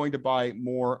I am going to buy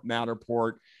more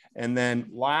Matterport. And then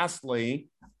lastly,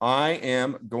 I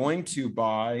am going to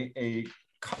buy do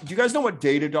you guys know what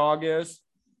Datadog is?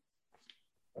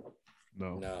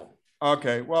 No.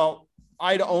 Okay. Well,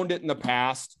 I'd owned it in the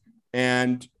past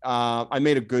and I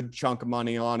made a good chunk of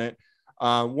money on it.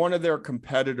 One of their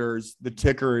competitors, the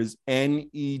ticker is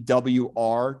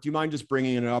NEWR. Do you mind just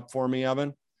bringing it up for me,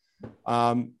 Evan?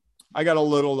 I got a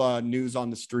little news on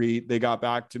the street. They got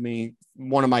back to me,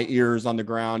 one of my ears on the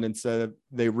ground, and said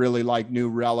they really like New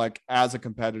Relic as a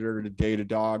competitor to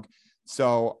Datadog.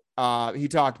 So he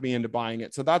talked me into buying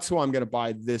it. So that's who I'm going to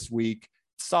buy this week.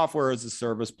 Software as a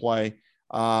service play,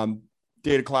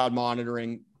 data cloud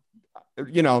monitoring,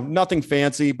 nothing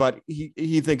fancy, but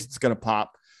he thinks it's going to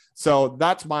pop. So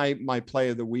that's my play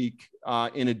of the week,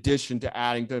 in addition to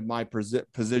adding to my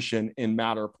position in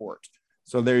Matterport.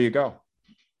 So there you go.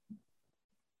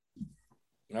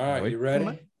 All right, you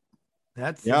ready?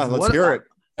 Let's hear it.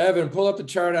 Evan, pull up the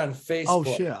chart on Facebook. Oh,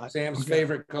 shit. Sam's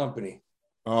favorite company.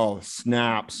 Oh,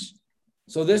 snaps.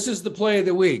 So this is the play of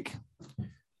the week.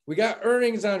 We got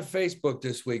earnings on Facebook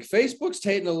this week. Facebook's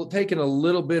taken a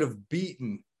little bit of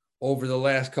beating over the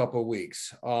last couple of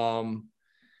weeks.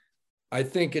 I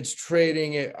think it's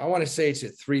trading at, I want to say it's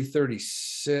at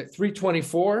 336,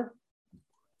 324.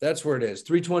 That's where it is,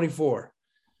 324.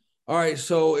 All right,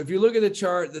 so if you look at the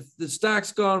chart, the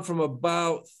stock's gone from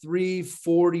about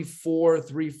 344,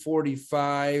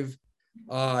 345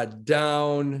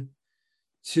 down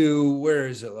to, where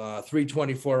is it?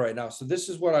 324 right now. So this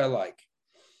is what I like.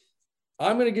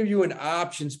 I'm going to give you an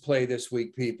options play this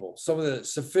week, people. Some of the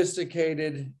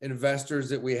sophisticated investors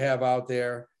that we have out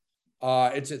there.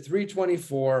 It's at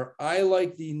 324. I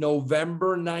like the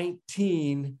November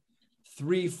 19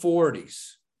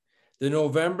 340s. The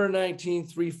November 19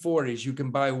 340s, you can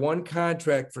buy one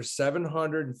contract for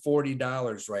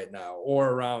 $740 right now or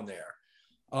around there.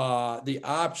 The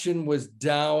option was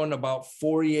down about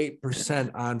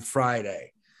 48% on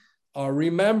Friday.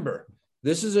 Remember,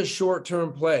 this is a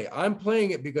short-term play. I'm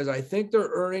playing it because I think their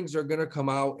earnings are going to come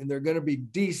out and they're going to be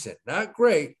decent. Not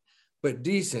great, but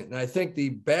decent. And I think the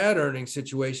bad earnings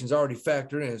situation is already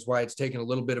factored in. Is why it's taken a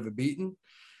little bit of a beating.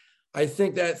 I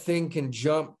think that thing can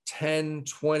jump 10,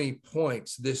 20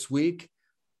 points this week.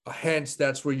 Hence,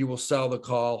 that's where you will sell the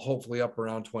call, hopefully up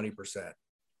around 20%.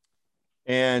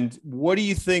 And what do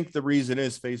you think the reason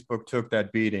is Facebook took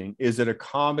that beating? Is it a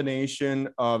combination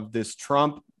of this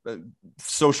Trump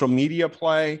social media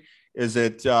play? Is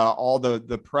it all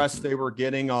the press they were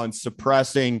getting on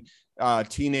suppressing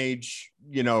teenage,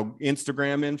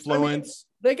 Instagram influence?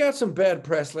 They got some bad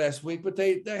press last week, but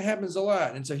that happens a lot.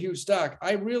 And it's a huge stock.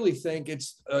 I really think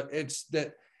it's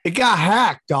that it got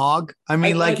hacked, dog. I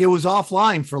mean, it was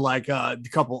offline for like a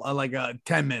couple,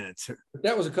 10 minutes.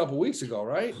 That was a couple weeks ago,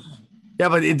 right? Yeah,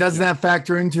 but it doesn't that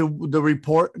factor into the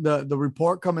report, the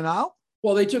report coming out?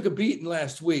 Well, they took a beating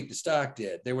last week. The stock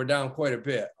did. They were down quite a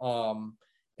bit.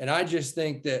 And I just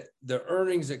think that the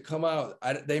earnings that come out,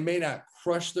 they may not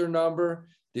crush their number.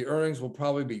 The earnings will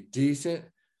probably be decent.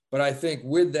 But I think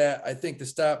with that, I think the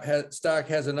stock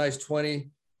has a nice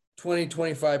 20 20,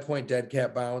 25 point dead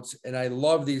cat bounce. And I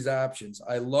love these options.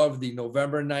 I love the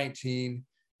November 19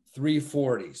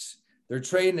 340s. They're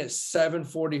trading at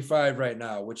 745 right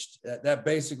now, which that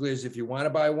basically is, if you want to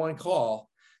buy one call,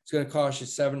 it's going to cost you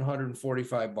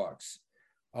 $745.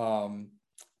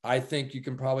 I think you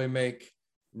can probably make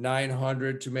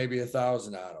 900 to maybe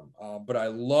 1,000 on them. But I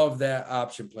love that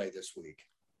option play this week.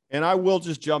 And I will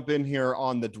just jump in here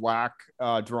on the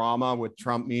DWAC drama with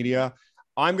Trump Media.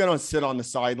 I'm going to sit on the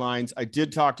sidelines. I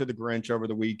did talk to the Grinch over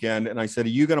the weekend, and I said, are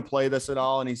you going to play this at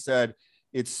all? And he said,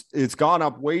 it's gone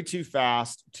up way too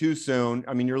fast, too soon.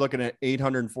 I mean, you're looking at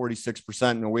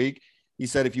 846% in a week. He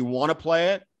said, if you want to play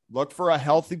it, look for a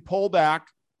healthy pullback,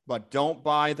 but don't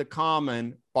buy the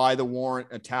common, buy the warrant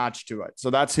attached to it. So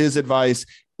that's his advice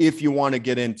if you want to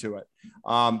get into it.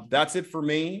 That's it for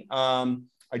me.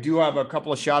 I do have a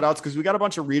couple of shout outs because we got a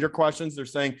bunch of reader questions. They're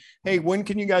saying, hey, when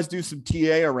can you guys do some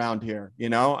TA around here? You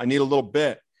know, I need a little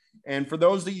bit. And for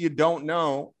those that you don't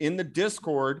know, in the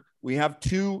Discord, we have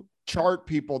 2 chart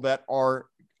people that are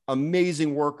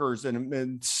amazing workers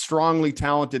and strongly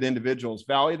talented individuals,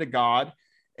 Valley of the God,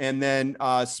 and then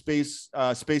Space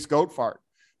Goat Fart.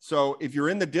 So if you're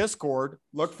in the Discord,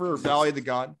 look for Valley of the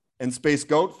God and Space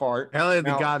Goat Fart. Valley of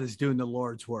the God is doing the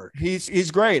Lord's work.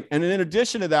 He's great. And in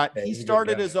addition to that, he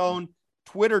started his own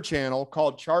Twitter channel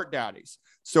called Chart Daddies.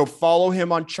 So follow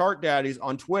him on Chart Daddies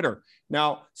on Twitter.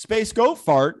 Now, Space Goat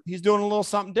Fart, he's doing a little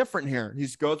something different here. He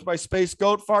goes by Space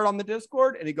Goat Fart on the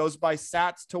Discord, and he goes by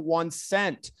Sats to 1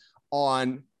 cent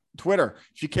on Twitter.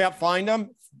 If you can't find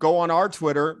him, go on our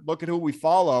Twitter, look at who we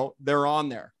follow. They're on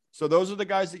there. So those are the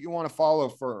guys that you want to follow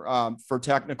for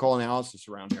technical analysis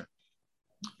around here.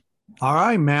 All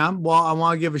right, man. Well, I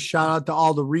want to give a shout out to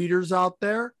all the readers out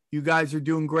there. You guys are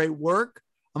doing great work.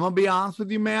 I'm going to be honest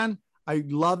with you, man. I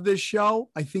love this show.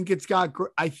 I think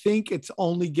it's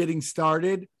only getting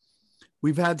started.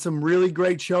 We've had some really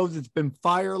great shows. It's been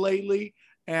fire lately.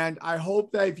 And I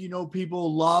hope that if you know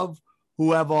people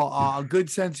who have a good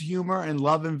sense of humor and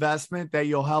love investment, that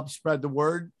you'll help spread the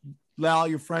word. Let all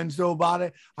your friends know about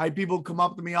it. I have people come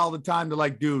up to me all the time. They're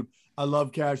like, dude, I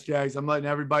love Cash Daddies. I'm letting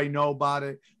everybody know about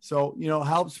it. So,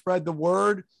 help spread the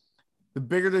word. The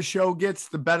bigger the show gets,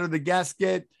 the better the guests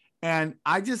get. And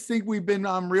I just think we've been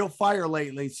on real fire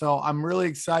lately. So I'm really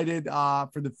excited for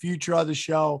the future of the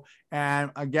show.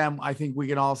 And again, I think we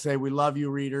can all say we love you,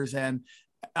 readers. And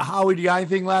Howie, do you got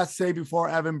anything last to say before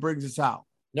Evan brings us out?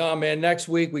 No, man. Next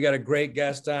week, we got a great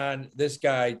guest on. This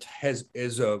guy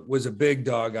was a big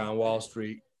dog on Wall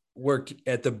Street, worked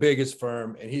at the biggest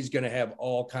firm, and he's going to have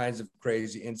all kinds of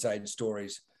crazy inside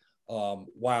stories,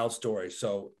 wild stories.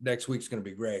 So next week's going to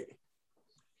be great.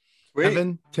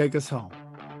 Evan, take us home.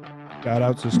 Shout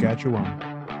out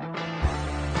Saskatchewan.